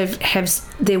witnesses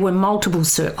there were multiple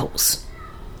circles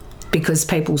because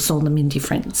people saw them in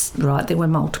different... Right? There were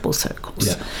multiple circles.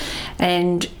 Yeah.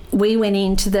 And we went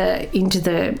into the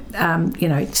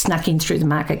snuck in through the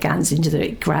market gardens into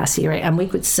the grass area, and we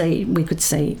could see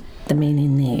the men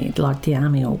in there, like the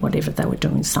army or whatever. They were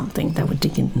doing something. They were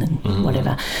digging and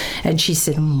whatever. And she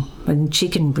said, and she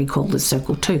can recall the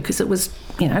circle too, because it was,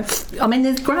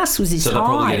 the grass was this high. So they're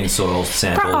probably getting soil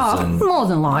samples. More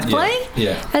than likely.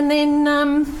 Yeah. And then...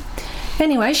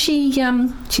 Anyway, she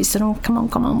said, "Oh, come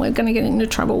on, we're going to get into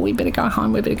trouble. We better go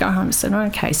home. I said,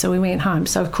 "Okay." So we went home.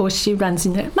 So, of course, she runs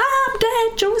in there, "Mum,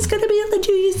 Dad, Joy's going to be on the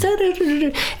news."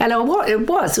 And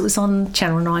it was on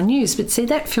Channel 9 News. But see,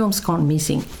 that film's gone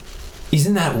missing.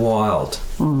 Isn't that wild?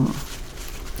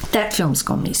 That film's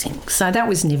gone missing. So that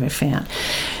was never found.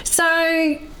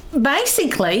 So...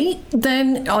 Basically,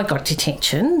 then I got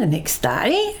detention the next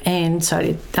day, and so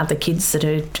did other kids that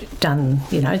had done,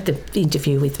 the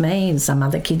interview with me, and some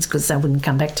other kids because they wouldn't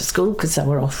come back to school because they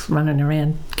were off running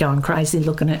around going crazy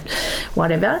looking at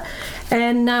whatever.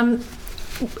 And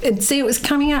see, it was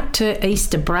coming up to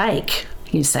Easter break,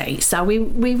 you see. So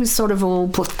we were sort of all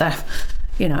put the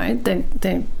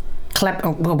clap.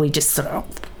 Well, we just sort of,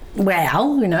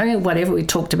 whatever. We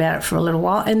talked about it for a little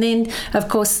while, and then of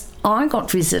course. I got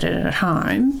visited at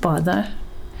home by the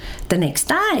next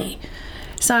day.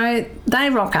 So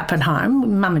they rock up at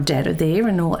home, Mum and Dad are there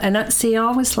and all. And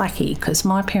I was lucky because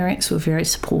my parents were very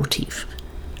supportive,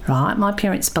 right? My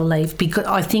parents believed,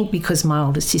 because my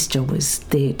older sister was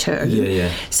there too.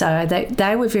 Yeah. So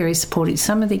they were very supportive.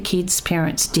 Some of the kids'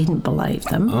 parents didn't believe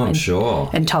them. Oh, I'm sure.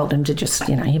 And told them to just,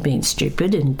 you're being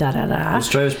stupid and da-da-da.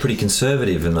 Australia's pretty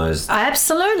conservative in those...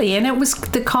 Absolutely. And it was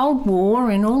the Cold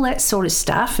War and all that sort of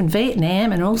stuff, and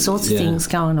Vietnam and all sorts of things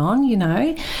going on,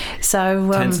 So...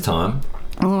 tense time.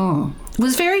 It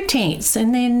was very tense.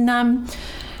 And then...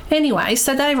 Anyway,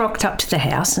 so they rocked up to the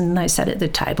house and they sat at the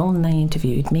table and they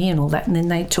interviewed me and all that, and then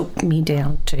they took me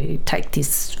down to take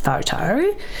this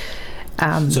photo.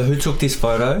 So who took this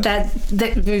photo? That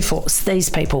VUFORCE, these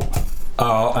people.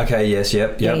 Oh, okay, yes,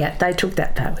 yep. Yeah, they took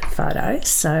that photo.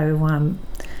 So...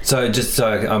 So just so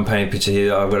I'm painting a picture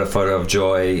here, I've got a photo of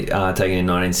Joy taken in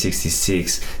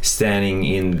 1966 standing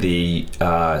in the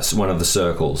one of the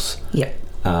circles. Yep.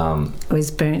 It was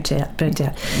burnt out.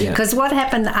 Because what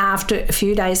happened a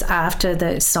few days after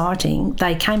the sighting,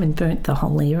 they came and burnt the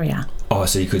whole area. Oh,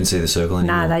 so you couldn't see the circle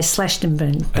anymore? No, they slashed and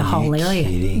burned the whole area.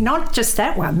 Kidding? Not just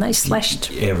that one, they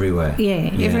slashed... Everywhere?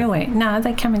 Yeah, everywhere. No,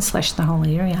 they come and slashed the whole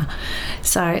area.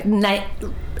 So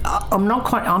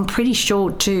I'm pretty sure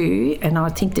too, and I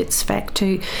think that's fact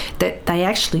too, that they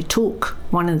actually took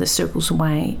one of the circles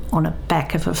away on a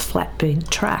back of a flatbed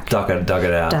truck. Dug it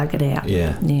out.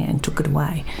 Yeah, and took it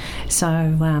away.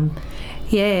 So...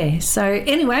 So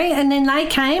anyway, and then they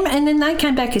came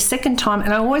back a second time,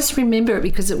 and I always remember it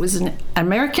because it was an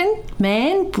American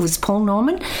man, it was Paul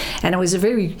Norman, and it was a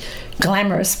very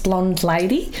glamorous blonde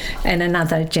lady and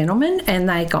another gentleman, and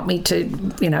they got me to,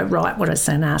 write what I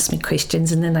said and ask me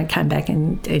questions, and then they came back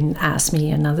and asked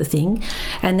me another thing.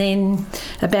 And then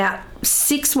about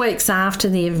 6 weeks after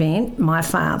the event, my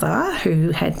father, who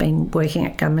had been working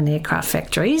at government aircraft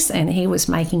factories, and he was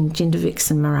making Jindoviks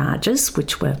and Mirages,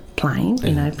 which were planes,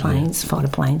 fighter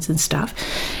planes and stuff,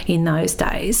 in those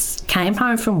days, came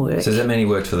home from work. So does that mean he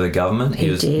worked for the government? He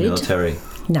was did. Military?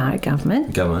 No,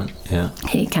 government. Government, yeah.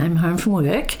 He came home from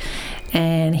work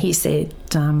and he said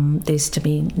there's to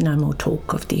be no more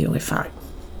talk of the UFO.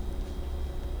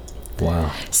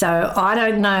 Wow. So I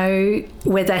don't know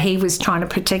whether he was trying to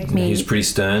protect me. He was pretty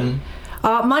stern.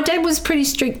 My dad was a pretty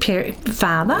strict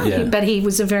father, but he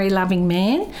was a very loving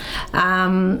man.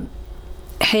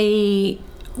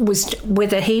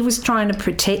 Whether he was trying to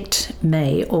protect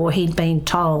me or he'd been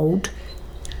told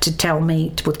to tell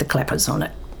me to put the clappers on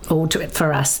it. or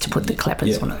for us to put the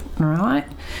clappers on it, all right?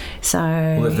 So...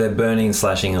 Well, if they're burning,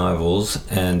 slashing ovals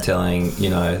and telling, you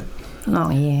know... Oh,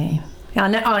 yeah. I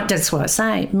know, that's what I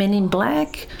say. Men in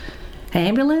black,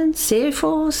 ambulance, Air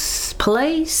Force,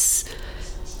 police.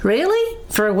 Really?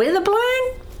 For a weather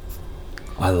balloon?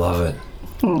 I love it.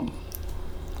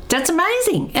 That's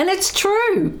amazing. And it's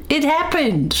true. It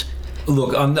happened.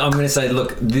 Look, I'm going to say,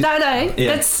 look...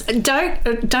 That's, don't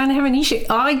have an issue.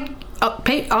 I've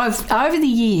over the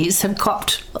years have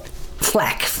copped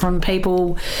flack from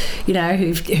people, you know,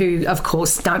 who of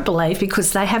course don't believe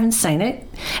because they haven't seen it.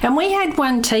 And we had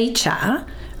one teacher,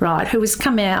 right, who has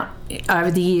come out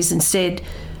over the years and said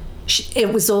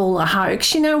it was all a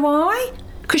hoax. You know why?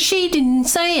 Because she didn't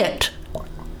see it.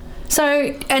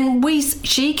 So, and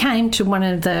she came to one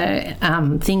of the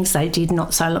things they did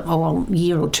not so long, a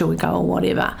year or two ago or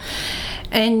whatever.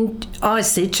 And I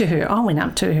said to her, I went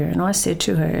up to her and I said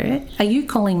to her, "Are you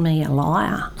calling me a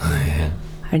liar?" Yeah.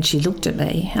 And she looked at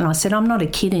me and I said, "I'm not a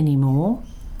kid anymore.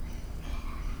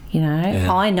 You know,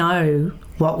 I know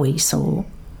what we saw."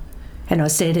 And I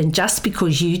said, "And just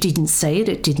because you didn't see it,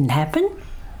 it didn't happen."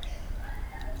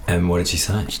 And what did she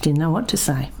say? She didn't know what to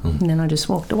say. And then I just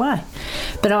walked away.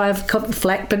 But I've copped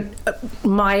flack. But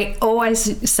I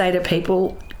always say to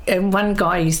people, and one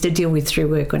guy I used to deal with through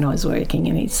work when I was working,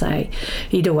 and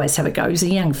he'd always have a go. He was a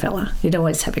young fella. He'd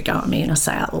always have a go at me, and I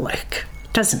say, "Oh, look,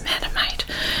 doesn't matter, mate."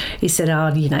 He said,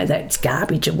 "Oh, you know, that's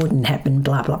garbage. It wouldn't happen,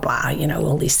 blah, blah, blah. You know,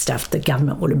 all this stuff. The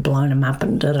government would have blown them up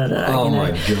and da-da-da. Oh, you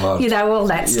know, my God. You know, all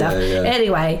that stuff." Yeah.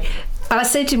 Anyway, I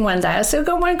said to him one day, I said, "I've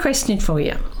got one question for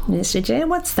you." And he said, "Yeah,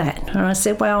 what's that?" And I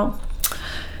said, "Well,"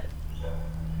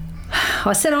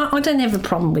 I said, I don't have a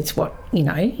problem with what, you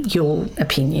know, your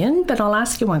opinion, but I'll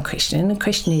ask you one question. And the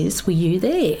question is, were you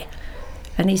there?"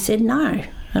 And he said, "No."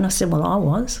 And I said, "Well, I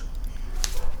was."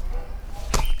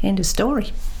 End of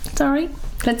story. Sorry,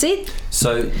 that's it.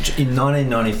 So in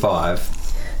 1995,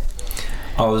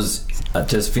 I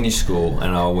just finished school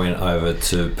and I went over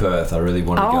to Perth. I really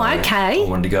wanted to go. Oh, okay. I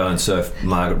wanted to go and surf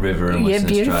Margaret River in Western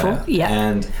beautiful. Australia. Yeah.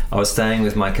 And I was staying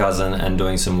with my cousin and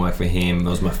doing some work for him. It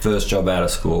was my first job out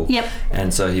of school. Yep.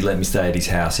 And so he let me stay at his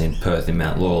house in Perth in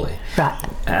Mount Lawley. Right.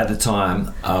 At the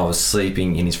time, I was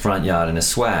sleeping in his front yard in a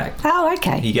swag. Oh,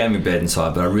 okay. He gave me a bed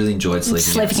inside, but I really enjoyed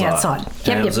sleeping outside. Yep,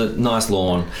 And it was a nice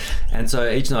lawn. And so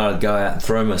each night I'd go out and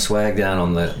throw my swag down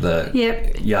on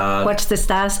the yard. Watch the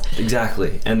stars.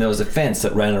 Exactly. And there was a fence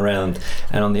that ran around,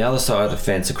 and on the other side of the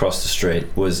fence across the street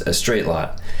was a street light.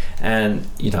 And,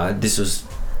 you know,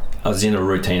 I was in a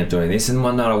routine of doing this, and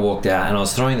one night I walked out and I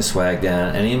was throwing the swag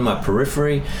down, and in my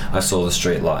periphery I saw the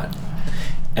street light.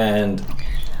 And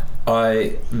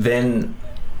I then,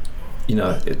 you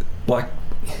know,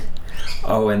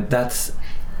 I went, "That's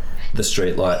the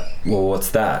street light. Well,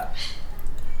 what's that?"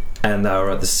 And they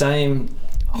were at the same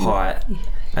height,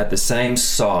 at the same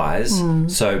size.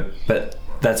 So, but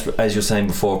that's, as you were saying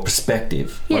before,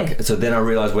 perspective. Yeah. So then I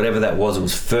realised whatever that was, it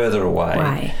was further away.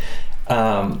 Right.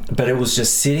 But it was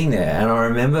just sitting there, and I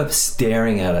remember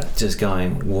staring at it, just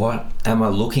going, "What am I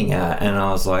looking at?" And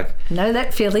I was like, Know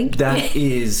that feeling? that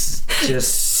is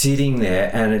just sitting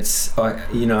there, and it's like,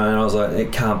 you know, and I was like,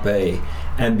 it can't be.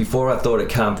 And before I thought it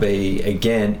can't be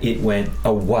again, it went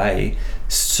away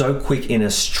so quick in a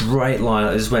straight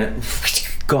line. It just went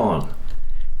gone.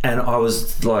 And I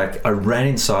was like, I ran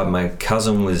inside. My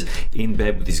cousin was in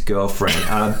bed with his girlfriend,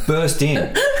 and I burst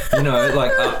in, you know,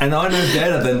 like, and I know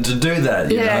better than to do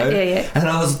that, you know. Yeah. And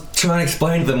I was trying to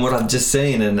explain to them what I'd just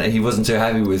seen, and he wasn't too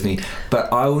happy with me.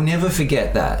 But I will never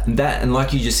forget that. And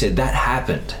like you just said, that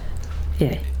happened.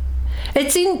 Yeah.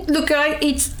 It's in, look, I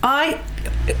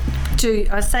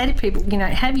say to people, you know,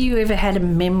 have you ever had a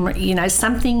memory, you know,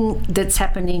 something that's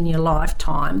happened in your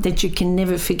lifetime that you can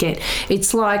never forget?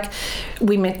 It's like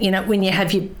women, you know, when you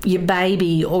have your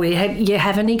baby, or you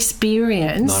have an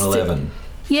experience. 9/11.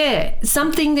 Yeah,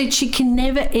 something that you can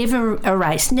never, ever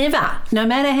erase. Never. No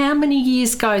matter how many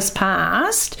years goes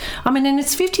past. I mean, and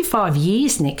it's 55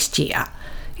 years next year.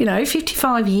 You know,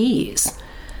 55 years.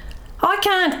 I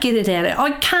can't get it out.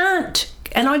 I can't.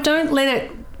 And I don't let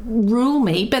it rule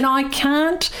me, but I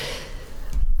can't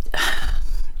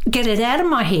get it out of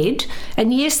my head.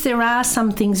 And yes, there are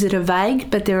some things that are vague,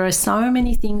 but there are so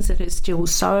many things that are still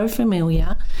so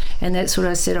familiar. And that's what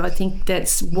I said. I think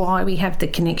that's why we have the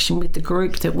connection with the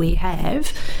group that we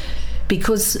have,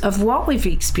 because of what we've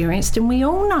experienced. And we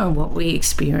all know what we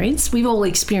experienced. We've all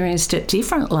experienced it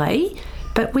differently,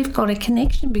 but we've got a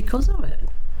connection because of it.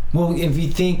 Well, if you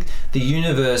think the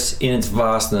universe in its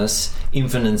vastness,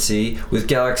 infinity, with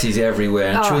galaxies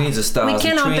everywhere, and trillions of stars, we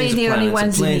cannot and trillions be the of only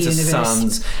planets, and ones in the billions of universe.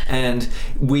 suns, and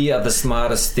we are the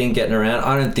smartest thing getting around,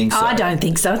 I don't think so. I don't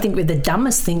think so. I think we're the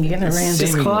dumbest thing getting around just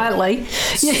Seemingly. quietly.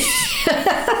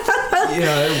 You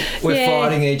know, we're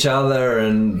fighting each other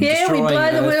and Yeah, we destroying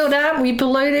blow the Earth. world up, we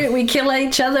pollute it, we kill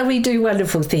each other, we do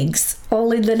wonderful things,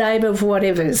 all in the name of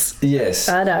whatever's. Yes.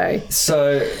 I know.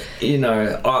 So, you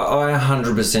know, I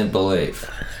 100% believe.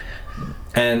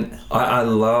 And I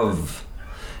love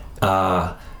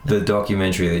the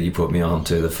documentary that you put me on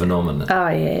to, The Phenomenon. Oh,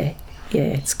 yeah. Yeah,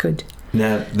 it's good.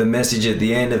 Now, the message at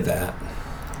the end of that,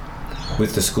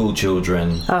 with the school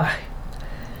children Oh,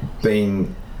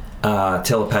 being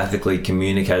telepathically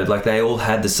communicated, like they all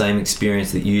had the same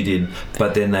experience that you did,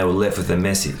 but then they were left with a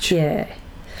message. yeah.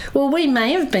 Well, we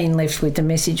may have been left with the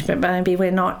message, but maybe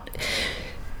we're not.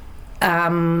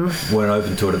 Weren't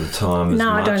open to it at the time as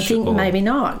No, much. I don't think. or-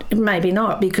 Maybe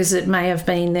not, because it may have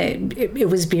been that it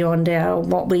was beyond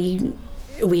what we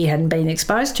hadn't been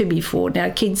exposed to before.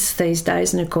 Now, kids these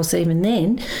days, and of course even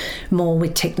then, more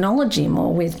with technology,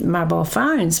 more with mobile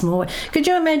phones, more. Could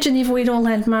you imagine if we'd all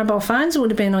had mobile phones? It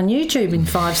would have been on YouTube in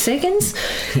 5 seconds,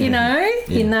 you know,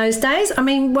 in those days. I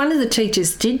mean, one of the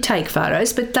teachers did take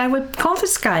photos, but they were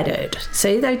confiscated.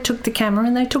 See, they took the camera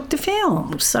and they took the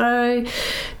film. So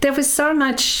there was so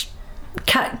much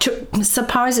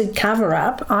supposed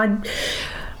cover-up.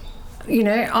 You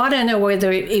know, I don't know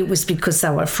whether it was because they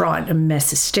were frightened of mass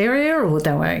hysteria or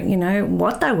they were, you know,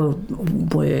 what they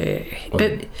were.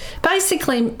 But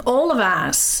basically, all of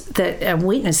us that are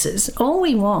witnesses, all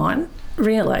we want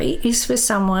really is for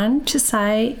someone to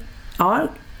say, "Oh,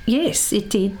 yes,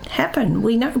 it did happen.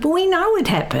 We know it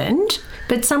happened."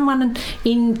 But someone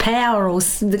in power or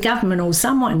the government or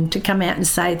someone to come out and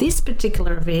say this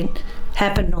particular event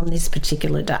happened on this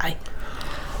particular day.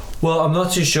 Well, I'm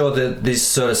not too sure that this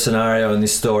sort of scenario and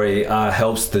this story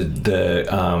helps the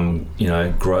you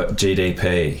know,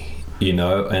 GDP, you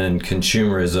know, and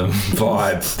consumerism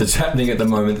vibe that's happening at the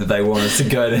moment that they want us to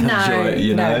go down,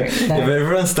 you know. no. If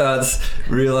everyone starts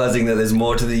realising that there's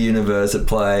more to the universe at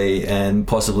play and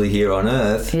possibly here on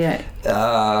Earth,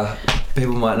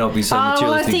 people might not be so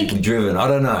materialistically driven. I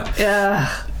don't know.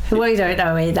 We don't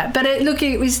know either. But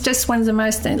it was just one of the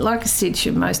most, like I said,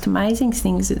 most amazing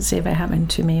things that's ever happened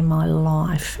to me in my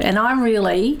life. And I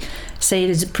really see it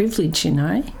as a privilege, you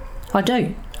know. I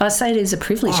do. I see it as a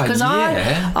privilege because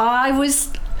I was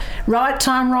right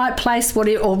time, right place,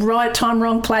 or right time,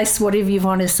 wrong place, whatever you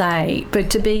want to say. But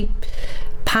to be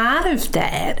part of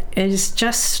that is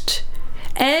just...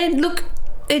 And look,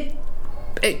 it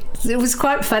was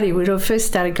quite funny when I first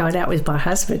started going out with my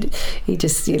husband. He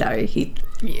just, you know,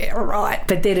 yeah, right.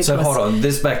 But then So hold on,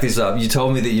 back this up. You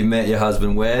told me that you met your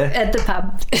husband where? At the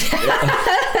pub.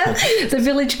 The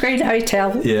Village Green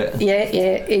Hotel. Yeah. Yeah,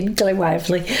 in Glen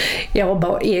Waverley. Yeah,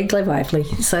 Glen Waverley.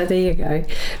 So there you go.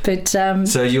 But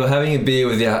So you were having a beer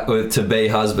with your to-be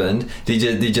husband. Did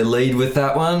you lead with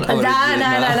that one? No.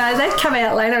 That came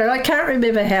out later. I can't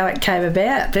remember how it came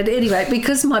about. But anyway,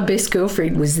 because my best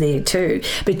girlfriend was there too.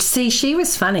 But see, she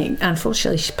was funny.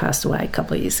 Unfortunately, she passed away a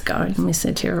couple of years ago. I miss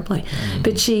her terribly.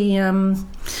 But she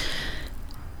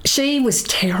was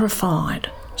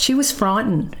terrified. She was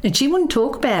frightened, and she wouldn't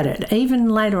talk about it. Even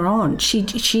later on, she'd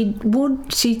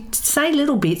say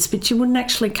little bits, but she wouldn't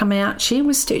actually come out. She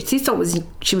thought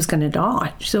she was going to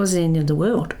die. She thought it was the end of the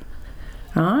world,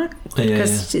 right?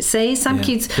 Because see, some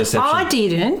kids. Perception. I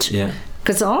didn't. Yeah.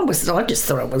 Because I just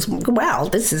thought it was, wow,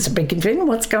 this is a big event.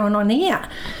 What's going on here?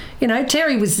 You know,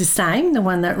 Terry was the same, the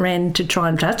one that ran to try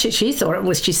and touch it. She thought it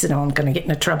was, she said, I'm going to get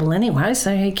into trouble anyway,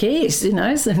 so who cares, you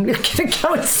know, so we're going to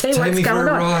go and see what's going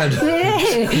on. Ride.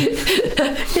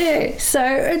 Yeah. Yeah.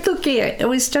 So, look, it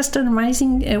was just an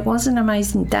amazing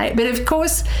day. But, of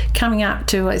course, coming up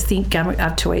to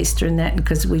Easter and that,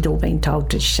 because we'd all been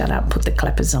told to shut up, put the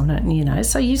clappers on it, and, you know,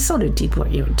 so you sort of did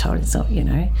what you were told, so, you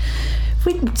know.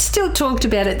 We still talked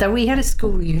about it, though. We had a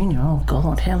school reunion. Oh,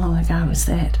 God, how long ago was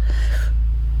that?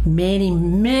 Many,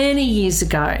 many years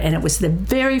ago, and it was the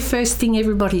very first thing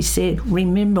everybody said.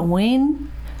 Remember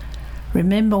when?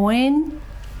 Remember when?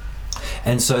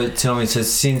 And so, tell me. So,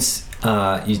 since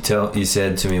you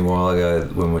said to me a while ago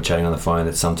when we were chatting on the phone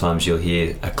that sometimes you'll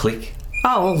hear a click.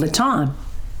 Oh, all the time.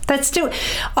 That's still.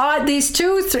 There's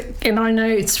 2 or 3, and I know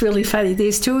it's really funny.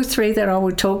 There's 2 or 3 that I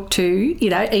would talk to, you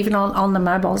know, even on the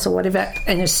mobiles or whatever.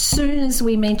 And as soon as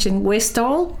we mention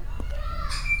Westall,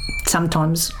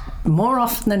 sometimes more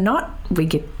often than not, we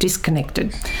get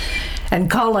disconnected. And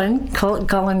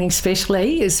Colin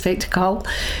especially, is speak to Cole,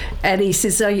 and he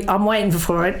says, I'm waiting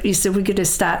for it. He said, we're going to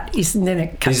start. And then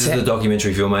it cuts This is out. the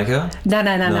documentary filmmaker?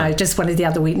 No, just one of the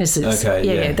other witnesses. Okay,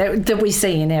 yeah. That we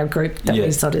see in our group, that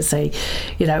we sort of see,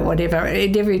 whatever.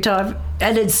 And every time,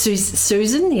 and it's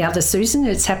Susan, the other Susan,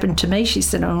 it's happened to me. She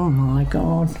said, oh my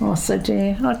God. I said,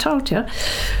 yeah, I told you.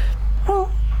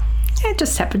 Well, it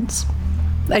just happens.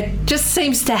 It just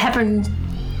seems to happen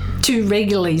too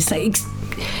regularly. So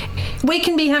we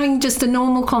can be having just a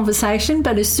normal conversation,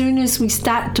 but as soon as we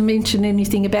start to mention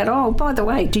anything about, oh, by the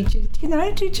way, did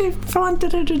you find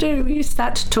da-da-da-da, you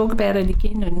start to talk about it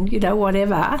again and,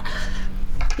 whatever.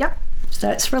 Yep.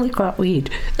 So it's really quite weird.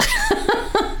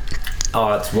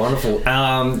 Oh, it's wonderful.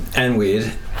 And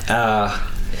weird.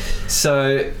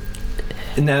 So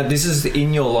now this is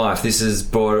in your life. This has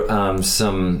brought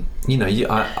some,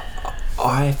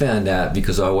 I found out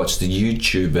because I watched the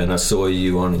YouTube and I saw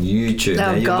you on YouTube.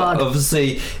 Oh, now, God.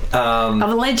 Obviously... I'm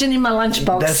a legend in my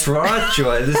lunchbox. That's right,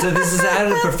 Joy. So this has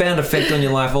had a profound effect on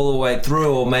your life all the way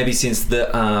through, or maybe since the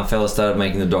fella started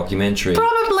making the documentary.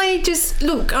 Probably just,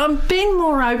 look, I've been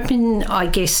more open, I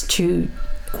guess, to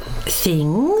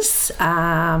things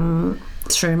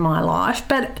through my life,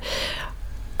 but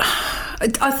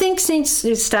I think since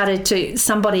it started to,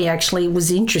 somebody actually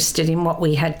was interested in what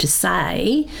we had to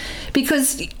say,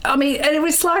 because, it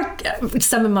was like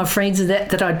some of my friends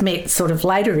that I'd met sort of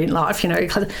later in life, you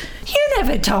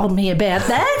never told me about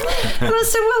that. And I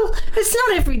said, well, it's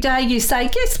not every day you say,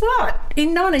 guess what? In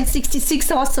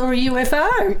 1966, I saw a UFO.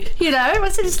 I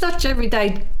said, it's not your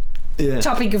everyday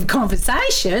topic of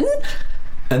conversation.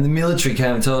 And the military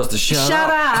came and told us to shut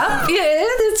up. Yeah,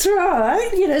 that's right.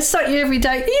 It's not you every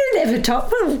day. You never talk.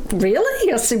 Well,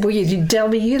 really? I said, well, you didn't tell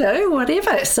me,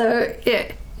 whatever. So,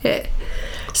 yeah.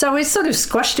 So we sort of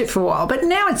squashed it for a while, but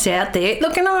now it's out there.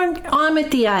 Look, and I'm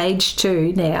at the age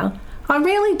too now. I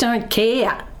really don't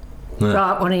care,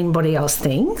 right, what anybody else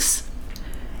thinks.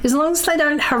 As long as they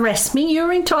don't harass me,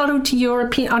 you're entitled to your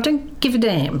opinion. I don't give a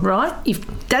damn, right? If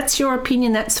that's your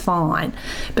opinion, that's fine.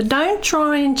 But don't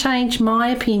try and change my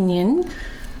opinion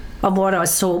of what I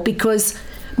saw, because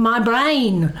my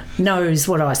brain knows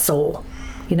what I saw,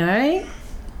 I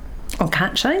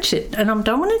can't change it, and I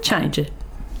don't want to change it.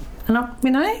 And I'm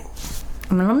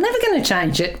never going to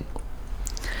change it.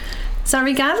 So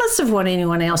regardless of what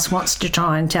anyone else wants to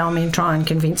try and tell me and try and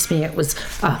convince me it was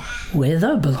a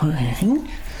weather balloon,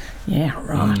 yeah,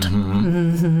 right.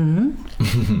 Mm-hmm.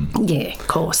 Yeah, of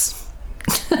course.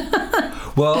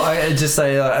 Well, I just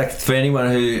say, for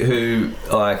anyone who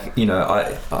I'm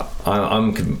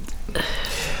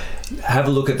have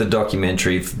a look at the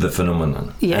documentary, The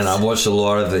Phenomenon. Yes. And I've watched a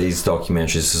lot of these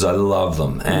documentaries because I love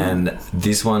them. And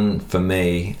this one, for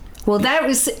me... Well, that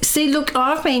was... See, look,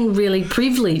 I've been really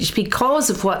privileged because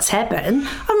of what's happened.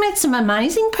 I've met some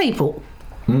amazing people.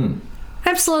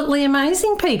 Absolutely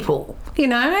amazing people,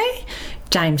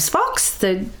 James Fox,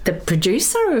 the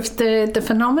producer of the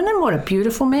Phenomenon, what a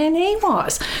beautiful man he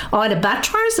was. Ida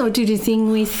Buttrose, I did a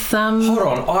thing with... Hold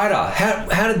on, Ida,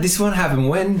 how did this one happen?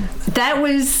 When? That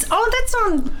was... Oh, that's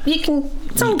on...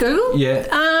 It's on Google. Yeah.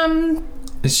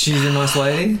 She's a nice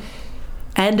lady?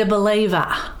 And a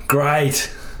believer. Great.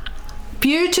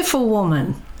 Beautiful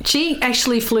woman. She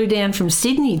actually flew down from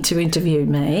Sydney to interview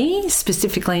me,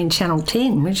 specifically in Channel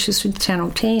 10, which is with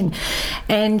Channel 10.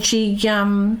 And she...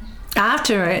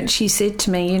 After it, she said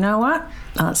to me, you know what?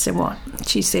 I said, what?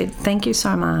 She said, thank you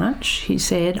so much. She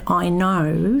said, I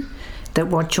know that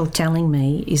what you're telling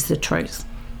me is the truth.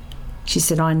 She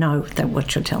said, I know that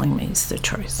what you're telling me is the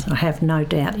truth. I have no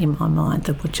doubt in my mind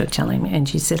that what you're telling me. And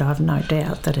she said, I have no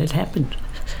doubt that it happened.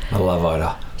 I love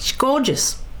Ida. She's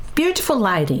gorgeous. Beautiful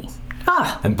lady.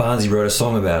 Oh. And Barnsey wrote a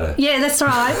song about her. Yeah, that's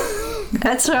right.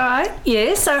 That's right.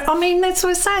 Yeah. So, that's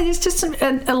what I say. There's just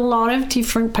a lot of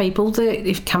different people that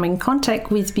you've come in contact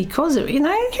with because of,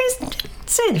 just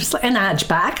said, it's like an Arj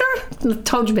Barker. I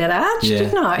told you about Arj,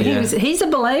 didn't I? He's a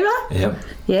believer. Yep.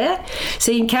 Yeah.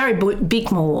 See, and Carrie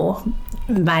Bickmore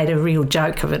made a real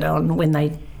joke of it on when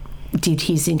they did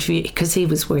his interview, because he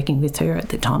was working with her at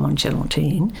the time on Channel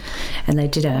 10, and they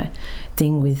did a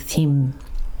thing with him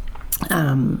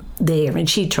there, and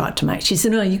she tried to make, she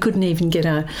said, you couldn't even get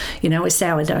a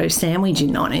sourdough sandwich in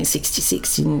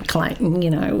 1966 in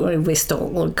Clayton,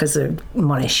 Westall, because of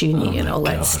Monash Uni and all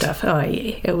that stuff. Oh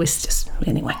yeah, it was just,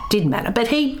 anyway, didn't matter. But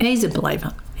he's a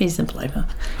believer.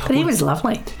 But he was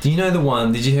lovely. Do you know the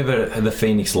one, did you have the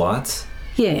Phoenix Lights?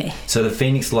 Yeah. So the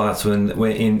Phoenix Lights, when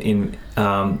in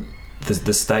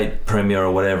the state premier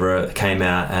or whatever came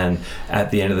out and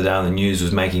at the end of the day on the news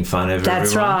was making fun of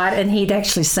That's everyone. right, and he'd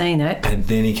actually seen it. And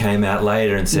then he came out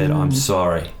later and said, I'm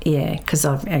sorry. Yeah, because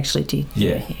I actually did.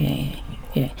 Yeah.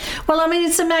 Yeah. Well, I mean,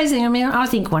 it's amazing. I mean, I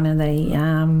think one of the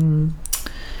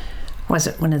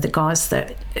one of the guys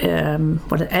that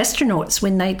astronauts,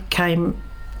 when they came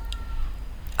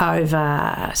over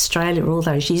Australia all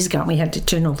those years ago, and we had to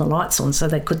turn all the lights on so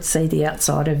they could see the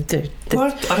outside of the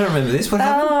What? I don't remember this. What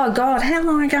happened? Oh God, how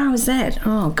long ago was that?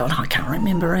 Oh God, I can't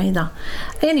remember either.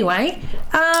 Anyway,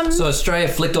 So Australia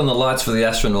flicked on the lights for the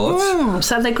astronauts.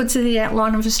 so they could see the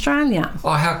outline of Australia.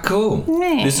 Oh, how cool.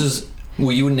 Yeah. This is...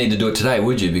 Well, you wouldn't need to do it today,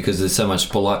 would you? Because there's so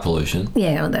much light pollution.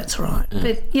 Yeah, well, that's right.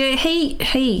 But yeah,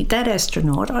 he that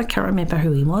astronaut, I can't remember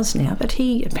who he was now, but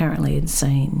he apparently had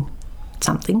seen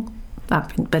something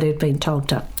up, but had been told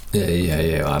to.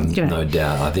 Yeah. No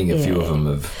doubt. I think a few of them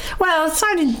have. Well, so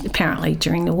did apparently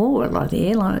during the war, like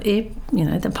the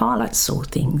the pilots saw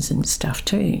things and stuff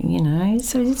too.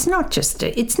 So it's not just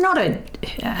it's not a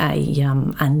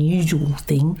unusual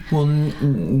thing. Well,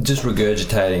 just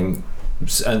regurgitating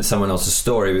someone else's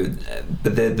story,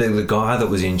 but the guy that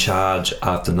was in charge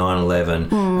after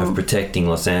 9/11 of protecting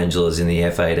Los Angeles in the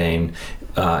F-18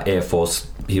 Air Force,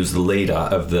 he was the leader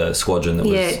of the squadron that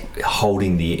was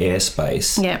holding the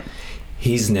airspace. Yeah.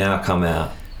 He's now come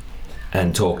out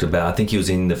and talked about, I think he was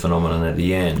in the Phenomenon at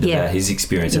the end, about his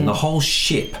experience, and the whole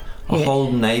ship, a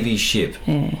whole Navy ship,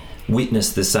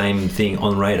 witnessed the same thing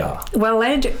on radar. Well,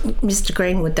 Mr.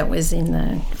 Greenwood, that was in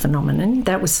the Phenomenon,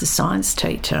 that was the science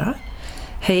teacher.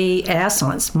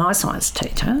 My science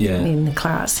teacher in the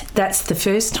class, that's the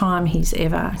first time he's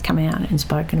ever come out and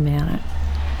spoken about it.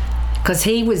 Because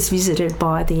he was visited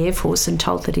by the Air Force and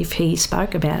told that if he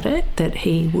spoke about it, that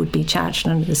he would be charged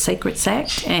under the Secrets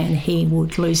Act and he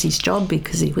would lose his job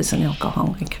because he was an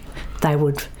alcoholic. They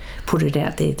would put it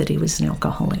out there that he was an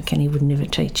alcoholic and he would never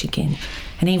teach again.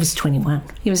 And he was 21.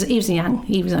 He was young.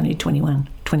 He was only 21,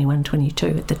 22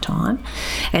 at the time.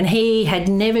 And he had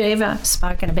never, ever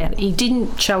spoken about it. He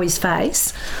didn't show his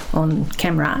face on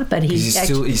camera, but he's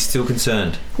still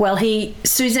concerned. Well,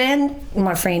 Suzanne,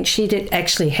 my friend,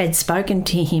 actually had spoken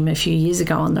to him a few years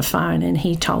ago on the phone, and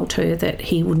he told her that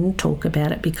he wouldn't talk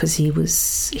about it because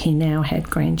he now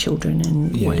had grandchildren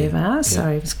and whatever,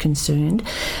 so he was concerned.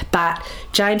 But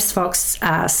James Fox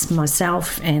asked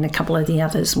myself and a couple of the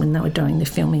others when they were doing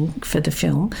the filming for the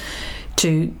film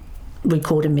to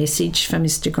record a message for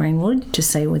Mr. Greenwood to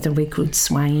see whether we could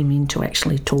sway him into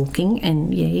actually talking,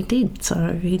 and he did.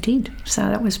 So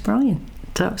that was brilliant.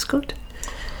 So it was good.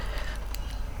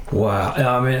 Wow.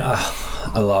 I mean,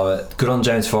 I love it. Good on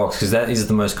James Fox, because that is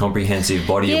the most comprehensive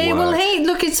body of work. Yeah, well,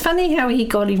 it's funny how he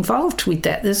got involved with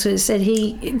that. This was said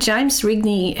James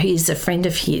Rigney is a friend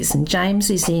of his, and James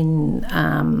is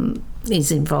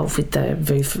involved with the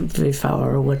VUFO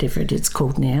or whatever it's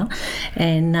called now,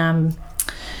 and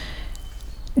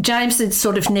James had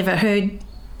sort of never heard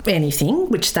anything,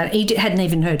 which he hadn't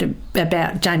even heard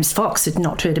about. James Fox had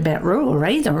not heard about Ruhr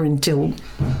either until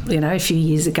a few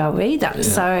years ago either. Yeah.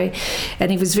 So,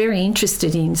 and he was very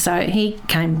interested in. So he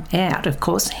came out. Of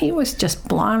course, he was just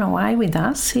blown away with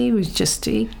us. He was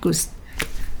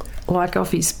like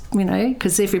off his,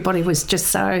 because everybody was just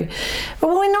so.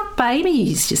 Well, we're not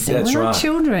babies, you see. We're all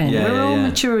children. Yeah, we're all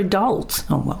mature adults.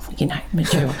 Oh well,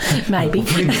 mature, maybe.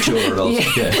 Pretty mature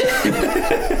adults. Yeah.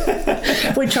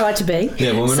 We try to be.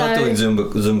 Yeah, well, we're not doing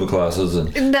Zumba classes.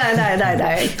 No.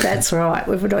 That's right.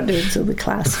 We're not doing Zumba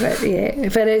class, but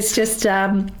it's just.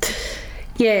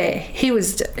 He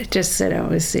was just said,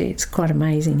 it's quite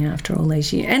amazing after all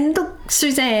these years. And look,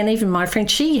 Suzanne, even my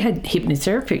friend, she had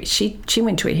hypnotherapy. She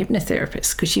went to a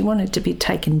hypnotherapist because she wanted to be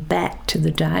taken back to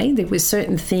the day. There were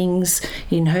certain things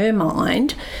in her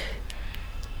mind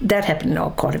that happened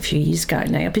quite a few years ago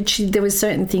now, but there were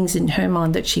certain things in her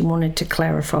mind that she wanted to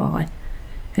clarify.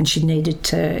 And she needed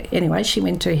to... Anyway, she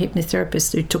went to a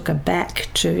hypnotherapist who took her back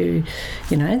to,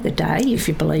 the day, if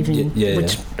you believe in...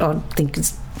 which I think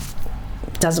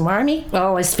doesn't worry me. I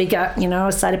always figure, I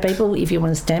say to people, if you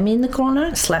want to stand me in the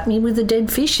corner, slap me with a dead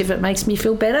fish. If it makes me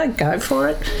feel better, go for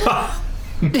it.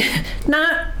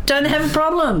 No, don't have a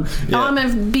problem. Yeah. I'm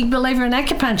a big believer in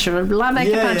acupuncture. I love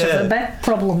acupuncture for back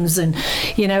problems and,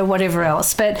 whatever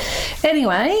else. But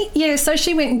anyway, so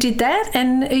she went and did that,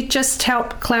 and it just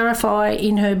helped clarify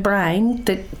in her brain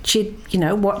that she'd,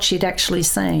 what she'd actually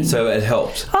seen. So it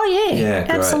helped? Oh, yeah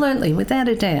absolutely, without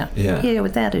a doubt. Yeah,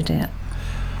 without a doubt.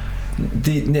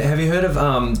 Have you heard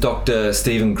of Dr.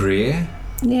 Stephen Greer?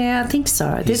 Yeah, I think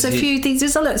so. There's a few things.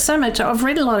 There's so much. I've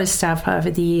read a lot of stuff over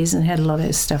the years and had a lot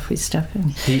of stuff with stuff.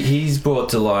 He's brought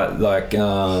to light,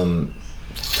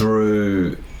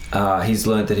 through he's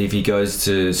learnt that if he goes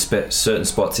to certain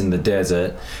spots in the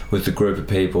desert with a group of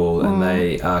people and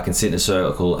they can sit in a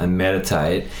circle and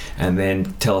meditate, and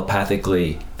then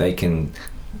telepathically they can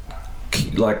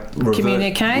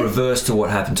communicate, reverse to what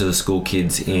happened to the school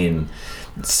kids in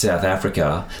South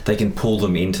Africa. They can pull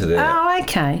them into their. Oh,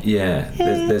 okay. Yeah.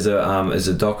 There's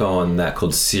a doco on that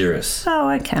called Cirrus. Oh,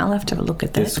 okay. I'll have to have a look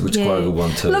at that. It's quite a good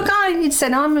one too. Look,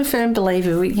 I'm a firm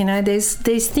believer. You know, there's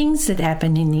things that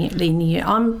happen in the.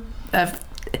 I've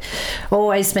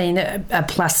always been a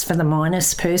plus for the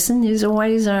minus person. There's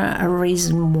always a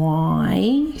reason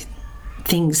why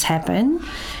things happen.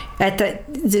 At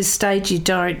the stage, you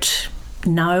don't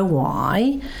know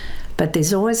why. But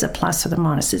there's always a plus or the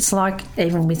minus. It's like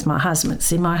even with my husband.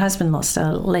 See, my husband lost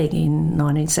a leg in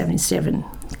 1977,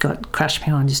 got crushed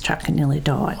behind his truck and nearly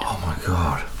died. Oh, my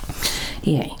God.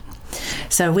 Yeah.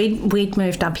 So we'd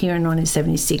moved up here in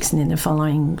 1976, and then the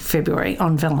following February,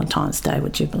 on Valentine's Day,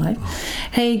 would you believe,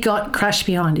 he got crushed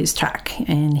behind his truck,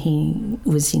 and he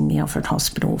was in the Alfred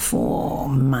Hospital for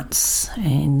months.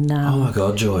 And oh, my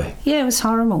God, Joy. Yeah, it was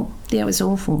horrible. Yeah, it was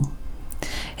awful.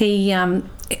 He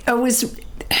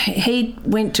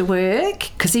went to work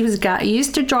because he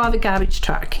used to drive a garbage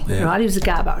truck, right? He was a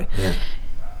garbo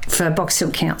for Box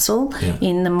Hill Council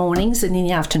in the mornings, and in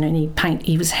the afternoon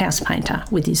he was a house painter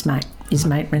with his mate. His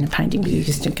mate ran a painting, but he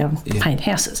used to go and paint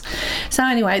houses. So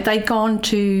anyway, they'd gone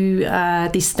to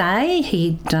this day.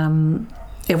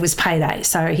 It was payday,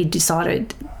 so he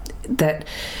decided that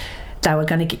they were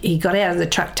going to. He got out of the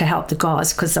truck to help the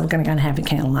guys because they were going to go and have a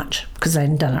candle lunch because they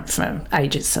hadn't done it for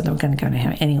ages, so they were going to go and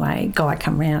have it. Anyway, guy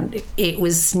come round. It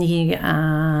was near.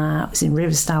 It was in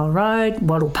Riversdale Road,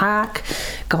 Wattle Park.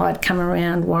 Guy had come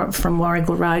around from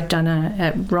Warrigal Road, done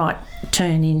a right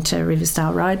turn into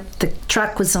Riversdale Road. The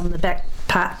truck was on the back,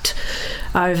 parked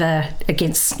over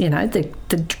against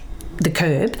the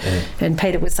curb, and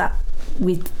Peter was up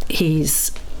with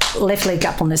his left leg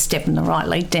up on the step and the right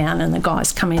leg down, and the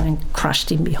guys come in and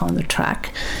crushed him behind the truck.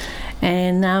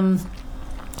 And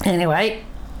anyway,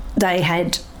 they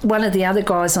had one of the other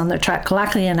guys on the truck,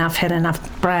 luckily enough, had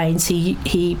enough brains.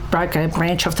 He broke a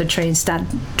branch off the tree and started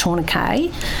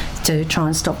tourniquet to try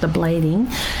and stop the bleeding.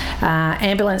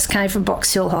 Ambulance came from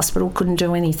Box Hill Hospital, couldn't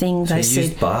do anything. So they said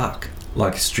used bark.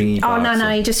 Like stringy bark? Oh, no,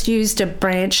 he just used a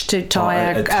branch to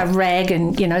tie a rag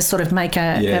and, sort of make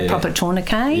a proper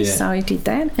tourniquet. Yeah. So he did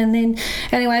that. And then,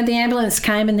 anyway, the ambulance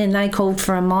came, and then they called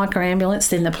for a micro-ambulance.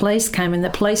 Then the police came, and the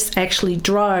police actually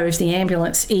drove the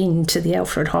ambulance into the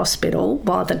Alfred Hospital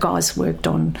while the guys worked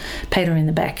on Peter in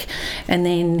the back. And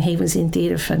then he was in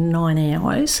theatre for 9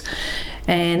 hours.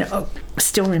 And I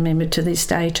still remember to this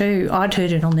day too, I'd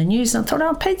heard it on the news and I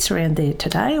thought, Pete's around there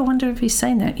today. I wonder if he's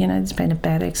seen that. There's been a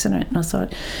bad accident. And I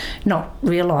thought, not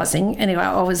realising. Anyway,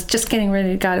 I was just getting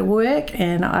ready to go to work,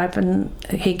 and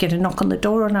he'd get a knock on the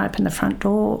door, and I opened the front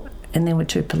door, and there were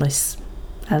two police,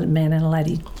 a man and a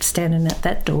lady, standing at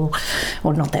that door.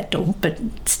 Or not that door, but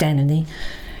standing there.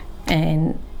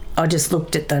 And I just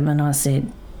looked at them and I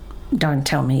said, don't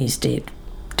tell me he's dead.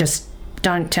 Just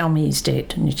don't tell me he's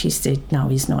dead. And she said, no,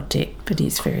 he's not dead, but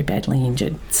he's very badly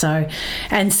injured. So,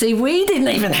 and see, we didn't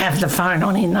even have the phone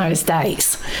on in those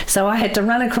days. So I had to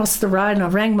run across the road, and I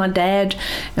rang my dad,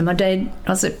 and my dad,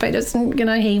 I said, Peterson,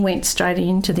 he went straight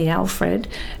into the Alfred.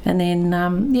 And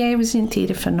then, he was in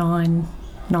theatre for 9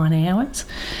 hours.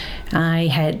 He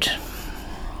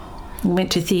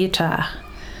went to theatre.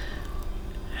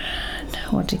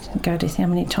 How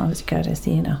many times did he go to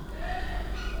theatre?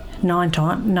 9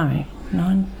 times? No.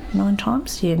 9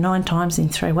 times? Yeah, 9 times in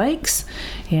 3 weeks.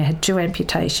 He had 2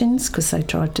 amputations because they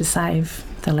tried to save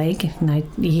the leg. And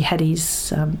he had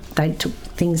his, they took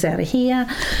things out of here.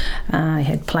 He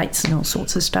had plates and all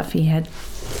sorts of stuff. He had,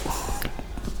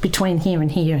 between here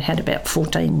and here, had about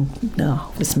 14.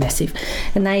 Oh, it was massive.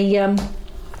 And they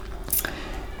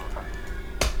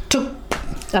took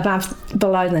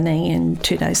below the knee, and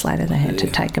 2 days later they had to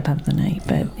take above the knee.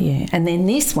 But yeah, and then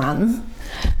this one,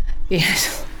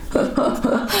 yes.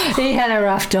 He had a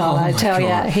rough time, I tell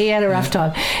you. He had a rough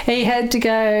time. He had to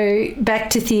go back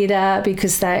to theatre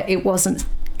because it wasn't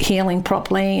healing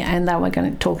properly, and they were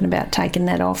talking about taking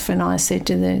that off. And I said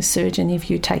to the surgeon, if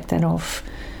you take that off,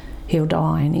 he'll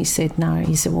die. And he said, no.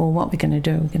 He said, well, what we're going to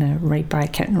do, we're going to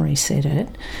re-break it and reset it.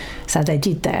 So they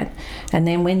did that. And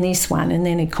then when this one, and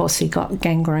then, of course, he got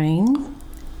gangrene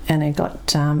and he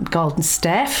got golden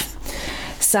staph.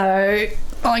 So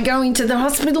I go into the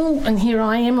hospital, and here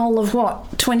I am, all of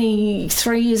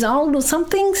 23 years old or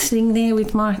something, sitting there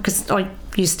with because I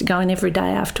used to go in every day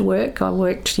after work. I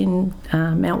worked in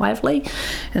Mount Waverley,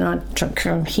 and I took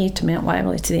from here to Mount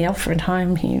Waverley to the Alfred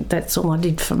home here. That's all I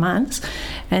did for months.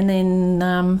 And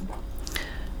then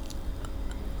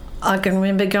I can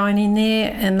remember going in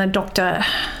there and the doctor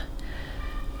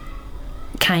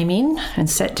came in and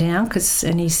sat down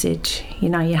and he said, you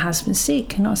know, your husband's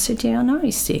sick. And I said, yeah, I know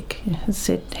he's sick. I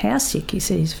said, how sick? He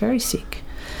said, he's very sick.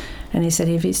 And he said,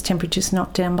 if his temperature's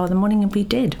not down by the morning, he'll be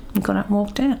dead. And got up and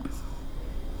walked out.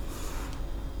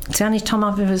 It's the only time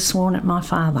I've ever sworn at my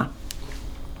father.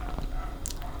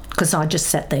 Because I just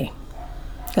sat there.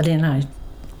 I didn't know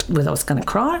whether I was going to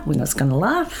cry, whether I was going to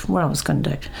laugh, what I was going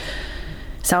to do.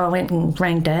 So I went and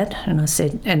rang Dad and I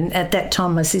said, and at that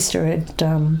time my sister had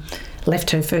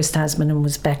left her first husband and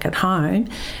was back at home,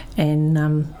 and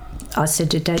I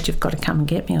said to Dad, you've got to come and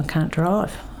get me, I can't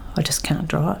drive. I just can't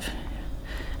drive.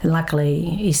 And luckily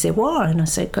he said, why? And I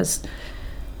said, because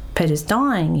Peter's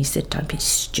dying. He said, don't be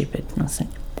stupid. And I said,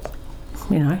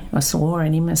 you know, I swore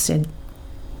at him. I said,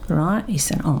 right. He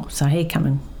said, oh. So he come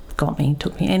and got me,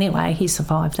 took me. Anyway, he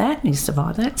survived that.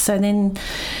 So then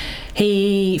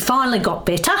he finally got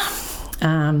better,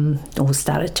 or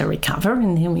started to recover,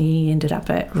 and then we ended up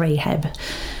at rehab.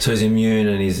 So he's immune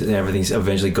and everything's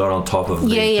eventually got on top of the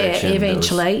infection. Yeah,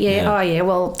 eventually. Oh, yeah.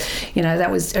 Well, you know,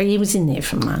 he was in there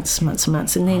for months, and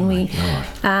then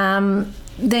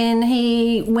then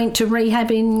he went to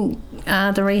rehab in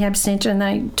the rehab centre, and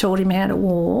they taught him how to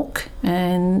walk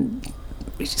and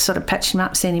sort of patched him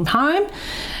up, sent him home,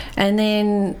 and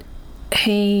then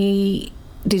he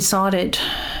decided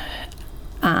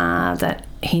that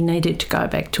he needed to go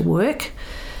back to work.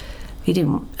 He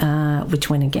didn't, which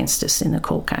went against us in the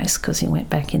court case because he went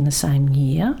back in the same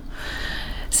year.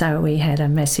 So we had a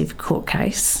massive court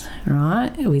case,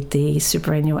 right, with the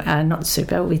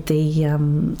with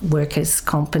the workers'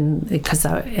 comp, and because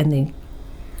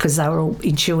they were all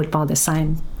insured by the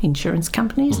same insurance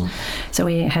companies. So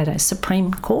we had a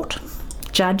Supreme Court,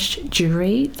 judge,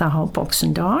 jury, the whole box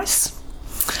and dice,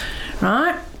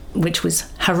 right, which was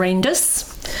horrendous.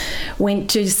 Had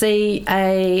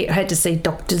to see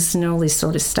doctors and all this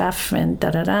sort of stuff, and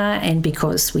and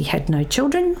because we had no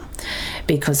children,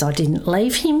 because I didn't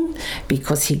leave him,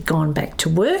 because he'd gone back to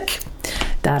work,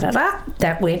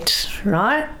 that went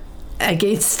right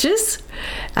against us.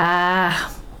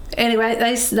 Anyway,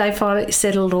 they finally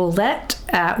settled all that.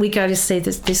 We go to see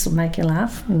this will make you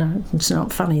laugh. No, it's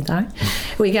not funny though.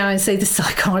 We go and see the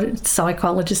psychologist,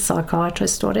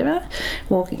 psychiatrist, whatever.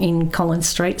 Walk in Collins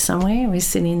Street somewhere. We're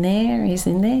sitting there, he's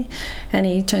in there, and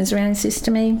he turns around and says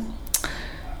to me,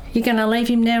 "You're going to leave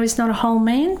him now? He's not a whole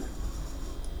man."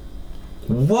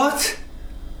 What?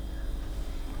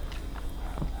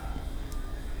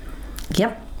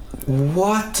 Yep.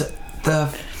 What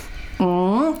the...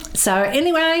 So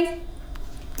anyway,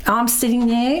 I'm sitting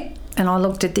there and I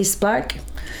looked at this bloke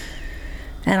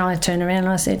and I turned around and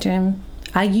I said to him,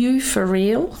 "Are you for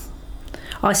real?"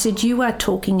 I said, "You are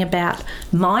talking about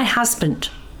my husband,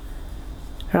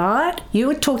 right? You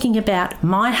are talking about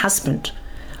my husband.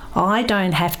 I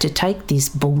don't have to take this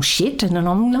bullshit, and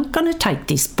I'm not going to take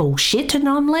this bullshit, and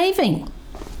I'm leaving."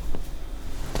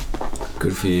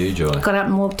 Good for you, Joy. Got up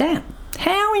and walked out.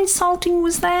 How insulting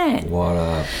was that? What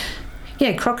up?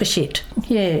 Yeah, crock of shit.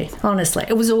 Yeah, honestly,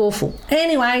 it was awful.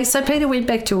 Anyway, so Peter went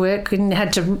back to work and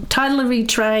had to totally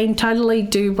retrain, totally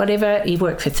do whatever. He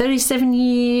worked for 37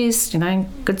 years, you know,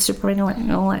 good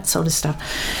superannuation, all that sort of stuff.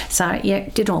 So, yeah,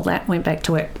 did all that, went back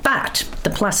to work. But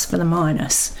the plus for the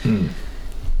minus.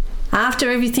 After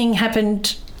everything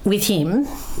happened with him,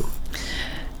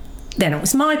 then it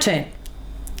was my turn.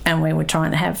 And we were trying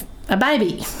to have a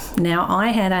baby. Now, I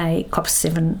had a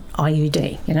COP7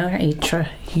 IUD, you know,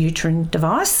 intrauterine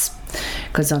device,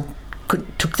 because I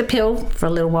took the pill for a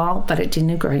little while, but it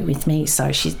didn't agree with me.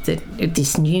 So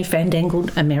this new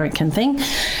fandangled American thing,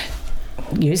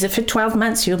 use it for 12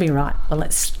 months, you'll be right. Well,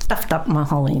 it stuffed up my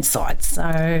whole inside.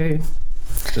 So...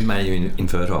 It made you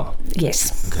infertile?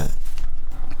 Yes. Okay.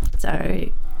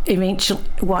 So... Eventually,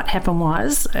 what happened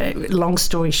was, long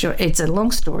story short, it's a long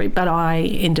story, but I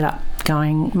ended up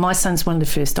going, my son's one of the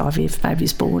first IVF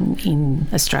babies born in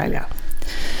Australia.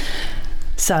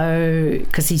 So,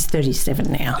 because he's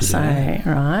 37 now. Yeah. So,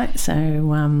 right.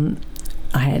 So,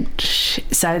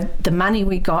 so the money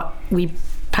we got, we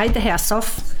paid the house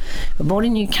off, we bought a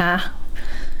new car,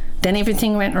 then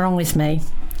everything went wrong with me.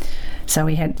 So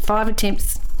we had 5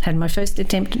 attempts. Had my first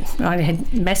attempt. I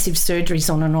had massive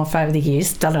surgeries on and off over the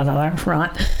years.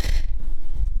 Right.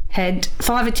 Had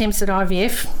 5 attempts at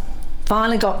IVF.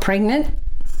 Finally got pregnant.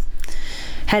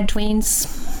 Had twins.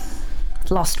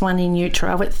 Lost one in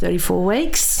utero at 34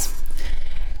 weeks.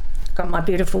 Got my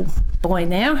beautiful boy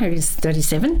now, who's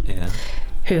 37. Yeah.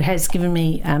 Who has given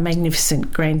me a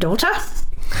magnificent granddaughter.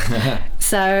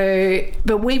 So,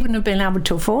 but we wouldn't have been able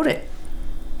to afford it.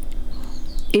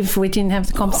 if we didn't have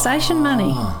the compensation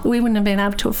money. We wouldn't have been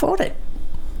able to afford it.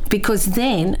 Because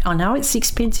then, I know it's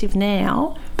expensive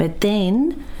now, but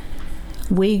then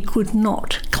we could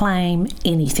not claim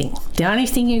anything. The only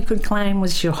thing you could claim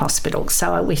was your hospital.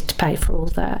 So we had to pay for all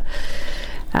the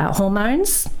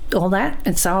hormones, all that.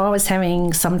 And so I was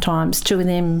having sometimes two of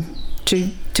them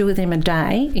a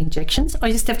day, injections. I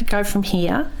used to have to go from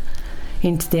here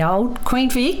into the old Queen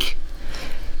Vic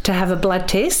to have a blood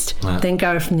test, then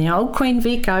go from the old Queen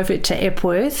Vic over to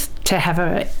Epworth to have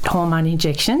a hormone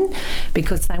injection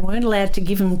because they weren't allowed to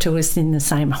give them to us in the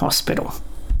same hospital.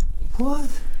 What?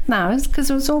 No, it's because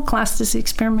it was all classed as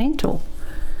experimental.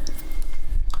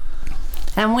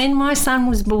 And when my son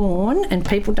was born, and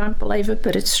people don't believe it,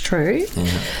 but it's true,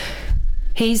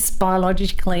 he's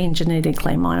biologically and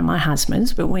genetically mine and my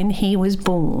husband's, but when he was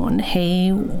born,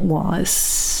 he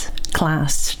was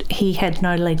classed, he had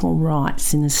no legal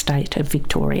rights in the state of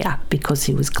Victoria because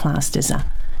he was classed as a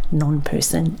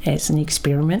non-person, as an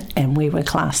experiment, and we were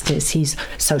classed as his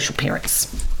social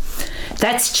parents.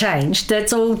 That's changed.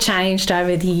 That's all changed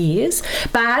over the years.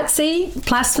 But see,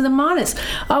 plus for the minus.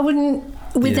 I wouldn't,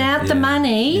 without the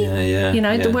money,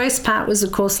 the worst part was,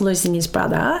 of course, losing his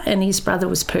brother, and his brother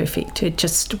was perfect. It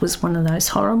just was one of those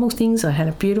horrible things. I had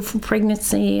a beautiful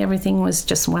pregnancy. Everything was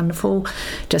just wonderful.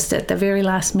 Just at the very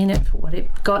last minute, for what it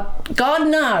got, God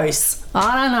knows.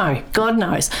 I don't know. God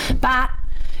knows. But,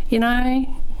 you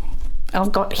know,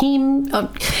 I've got him,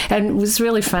 and it was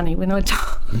really funny when I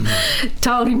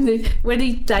told him that when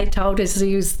they told us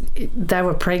they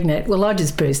were pregnant. Well, I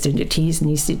just burst into tears, and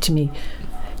he said to me,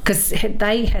 because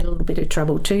they had a little bit of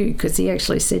trouble too, because he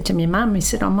actually said to me, Mum, he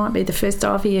said, I might be the first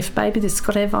IVF baby that's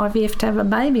got to have IVF to have a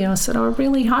baby. And I said, I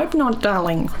really hope not,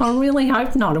 darling. I really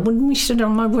hope not. I wouldn't wish it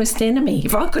on my worst enemy.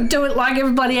 If I could do it like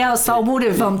everybody else, I would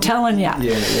have, I'm telling you.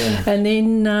 Yeah. And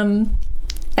then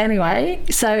anyway,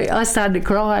 so I started to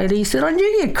cry, and he said, I knew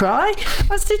you'd cry.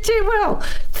 I said, yeah, well,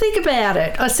 think about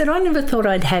it. I said, I never thought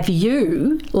I'd have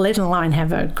you, let alone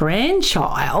have a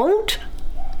grandchild.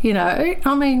 You know,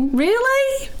 I mean,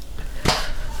 really?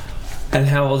 And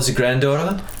how old is your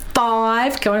granddaughter?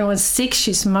 5, going on 6.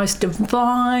 She's the most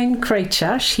divine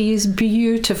creature. She is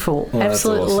beautiful,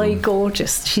 absolutely awesome.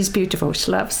 Gorgeous. She's beautiful.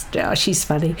 She loves. She's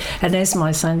funny. And as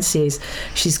my son says,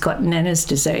 she's got Nanna's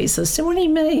disease. I said, what do you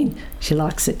mean? She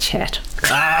likes to chat.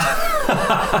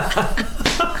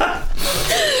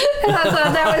 And I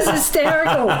thought that was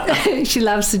hysterical. She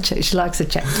loves to chat. She likes to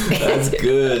chat. That's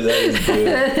good. That is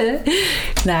good.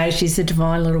 No, she's a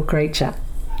divine little creature.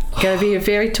 Going to be a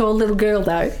very tall little girl,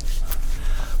 though.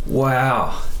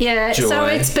 Wow. Yeah, Joy. so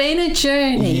it's been a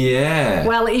journey. Yeah.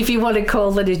 Well, if you want to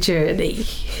call it a journey,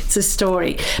 it's a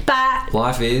story. But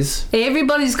life is.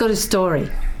 Everybody's got a story.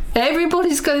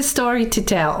 Everybody's got a story to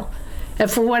tell.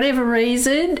 And for whatever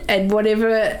reason, and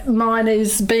whatever mine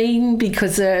has been,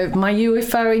 because of my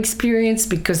UFO experience,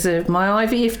 because of my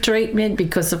IVF treatment,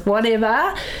 because of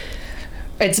whatever,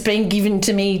 it's been given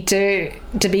to me to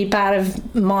be part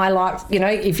of my life. You know,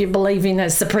 if you believe in a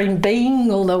supreme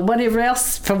being or the whatever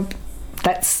else, there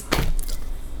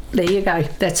you go.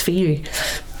 That's for you.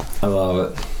 I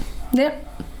love it.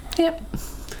 Yep.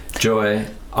 Joy,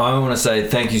 I want to say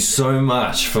thank you so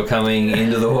much for coming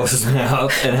into the horse's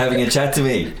mouth and having a chat to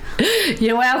me.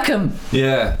 You're welcome.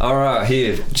 Yeah. All right.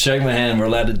 Here, shake my hand. We're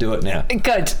allowed to do it now.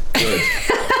 Good.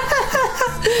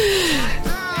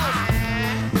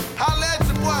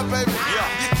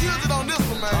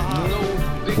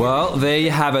 Well, there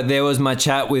you have it. There was my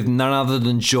chat with none other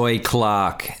than Joy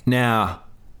Clark. Now,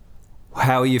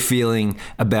 how are you feeling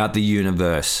about the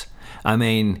universe? I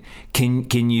mean,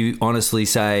 can you honestly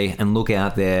say and look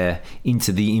out there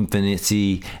into the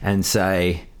infinity and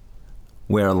say,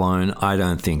 we're alone? I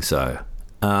don't think so.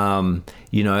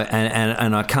 You know,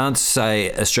 and I can't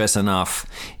stress enough,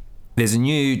 there's a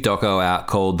new doco out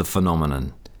called The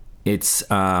Phenomenon. It's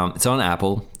on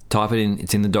Apple. Type it in.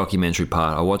 It's in the documentary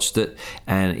part. I watched it,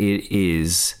 and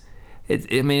it's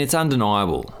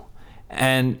undeniable.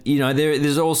 And you know,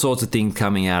 there's all sorts of things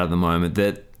coming out at the moment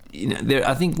that, you know,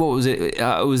 I think, what was it?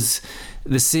 It was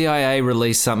the CIA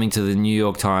released something to the New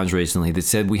York Times recently that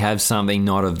said we have something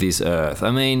not of this earth.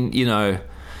 I mean, you know,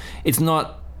 it's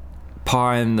not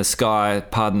pie in the sky,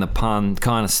 pardon the pun,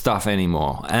 kind of stuff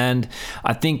anymore. And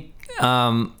I think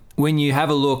when you have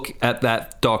a look at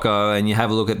that doco and you have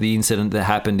a look at the incident that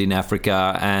happened in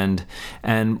Africa, and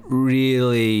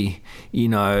really, you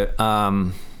know,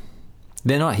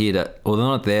 they're not here to, or they're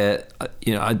not there,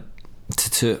 you know,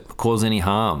 to cause any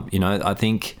harm. You know, I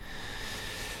think,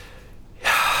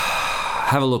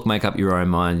 have a look, make up your own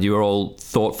mind. You're all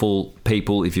thoughtful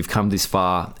people if you've come this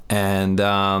far. And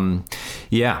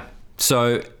yeah,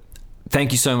 so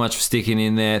thank you so much for sticking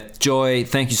in there. Joy,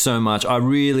 thank you so much. I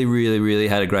really, really, really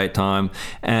had a great time.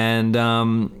 And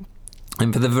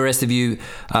for the rest of you,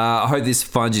 I hope this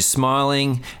finds you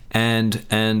smiling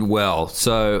and well.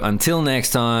 So until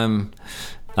next time,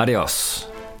 adios.